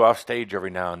 throwing a few off stage every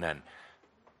now and then.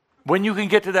 When you can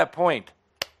get to that point,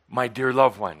 my dear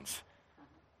loved ones,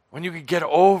 when you can get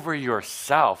over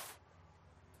yourself,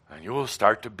 and you will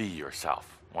start to be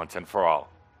yourself once and for all.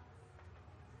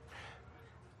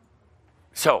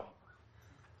 So,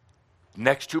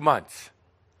 next 2 months,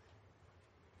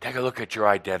 take a look at your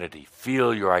identity.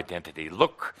 Feel your identity.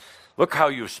 Look how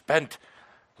you've spent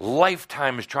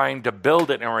lifetimes trying to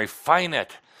build it and refine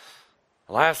it.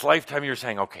 Last lifetime you're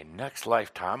saying, okay, next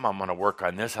lifetime I'm going to work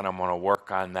on this and I'm going to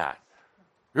work on that.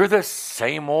 You're the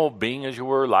same old being as you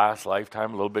were last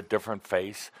lifetime, a little bit different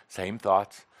face, same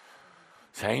thoughts,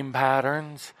 same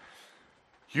patterns.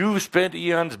 You spent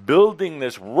eons building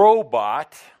this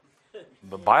robot,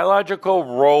 the biological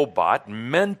robot,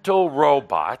 mental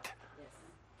robot,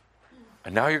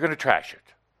 and now you're going to trash it.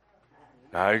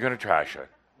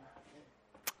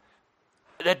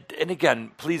 And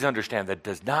again, please understand that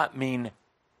does not mean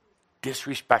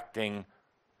disrespecting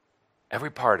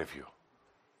every part of you.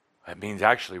 It means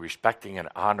actually respecting and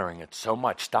honoring it so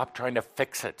much. Stop trying to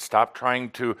fix it. Stop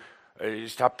playing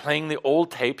the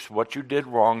old tapes, what you did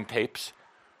wrong tapes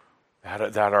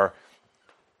that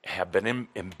have been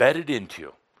embedded into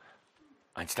you,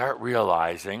 and start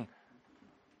realizing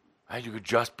that you could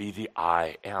just be the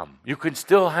I am. You can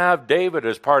still have David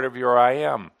as part of your I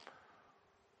am.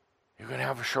 You can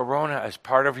have Sharona as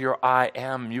part of your I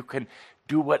am. You can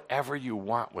do whatever you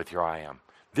want with your I am.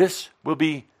 This will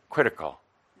be critical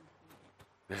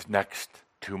this next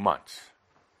 2 months.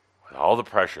 With all the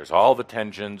pressures, all the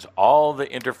tensions, all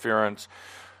the interference,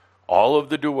 all of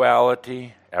the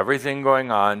duality, everything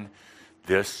going on,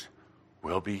 this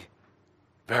will be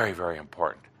very, very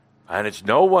important. And it's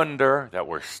no wonder that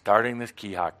we're starting this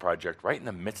Keahak project right in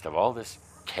the midst of all this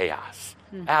chaos.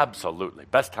 Absolutely.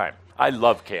 Best time. I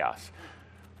love chaos.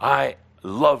 I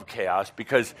love chaos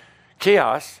because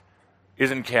chaos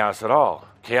isn't chaos at all.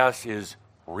 Chaos is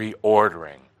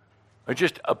reordering. It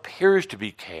just appears to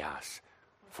be chaos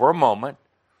for a moment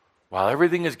while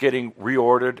everything is getting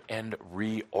reordered and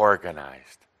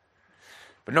reorganized.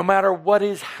 But no matter what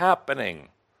is happening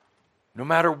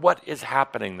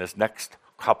this next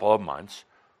couple of months,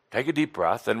 take a deep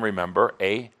breath and remember,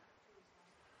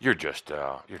 you're just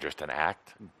an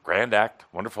act, grand act,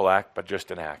 wonderful act, but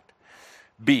just an act.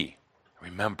 B,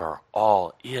 remember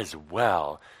all is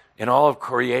well in all of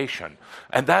creation.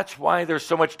 And that's why there's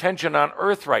so much tension on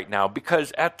earth right now,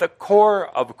 because at the core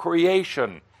of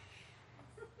creation,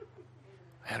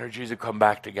 energies have come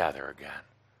back together again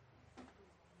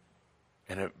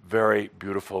in a very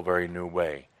beautiful, very new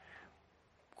way.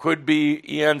 Could be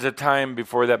eons of time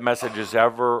before that message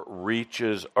ever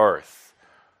reaches earth.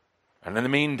 And in the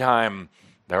meantime,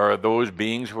 there are those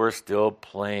beings who are still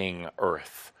playing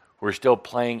earth, who are still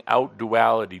playing out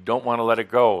duality, don't want to let it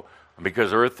go.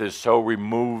 Because earth is so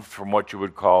removed from what you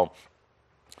would call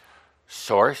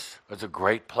source, it's a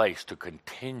great place to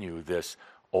continue this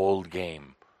old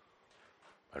game.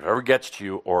 If it ever gets to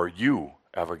you, or you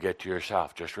ever get to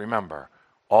yourself, just remember,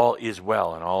 all is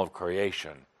well in all of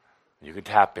creation. You can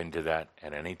tap into that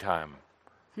at any time.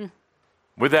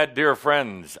 With that, dear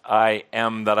friends, I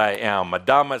am that I am.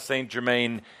 Madama Saint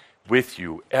Germain with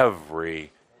you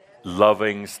every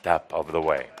loving step of the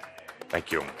way.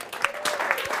 Thank you.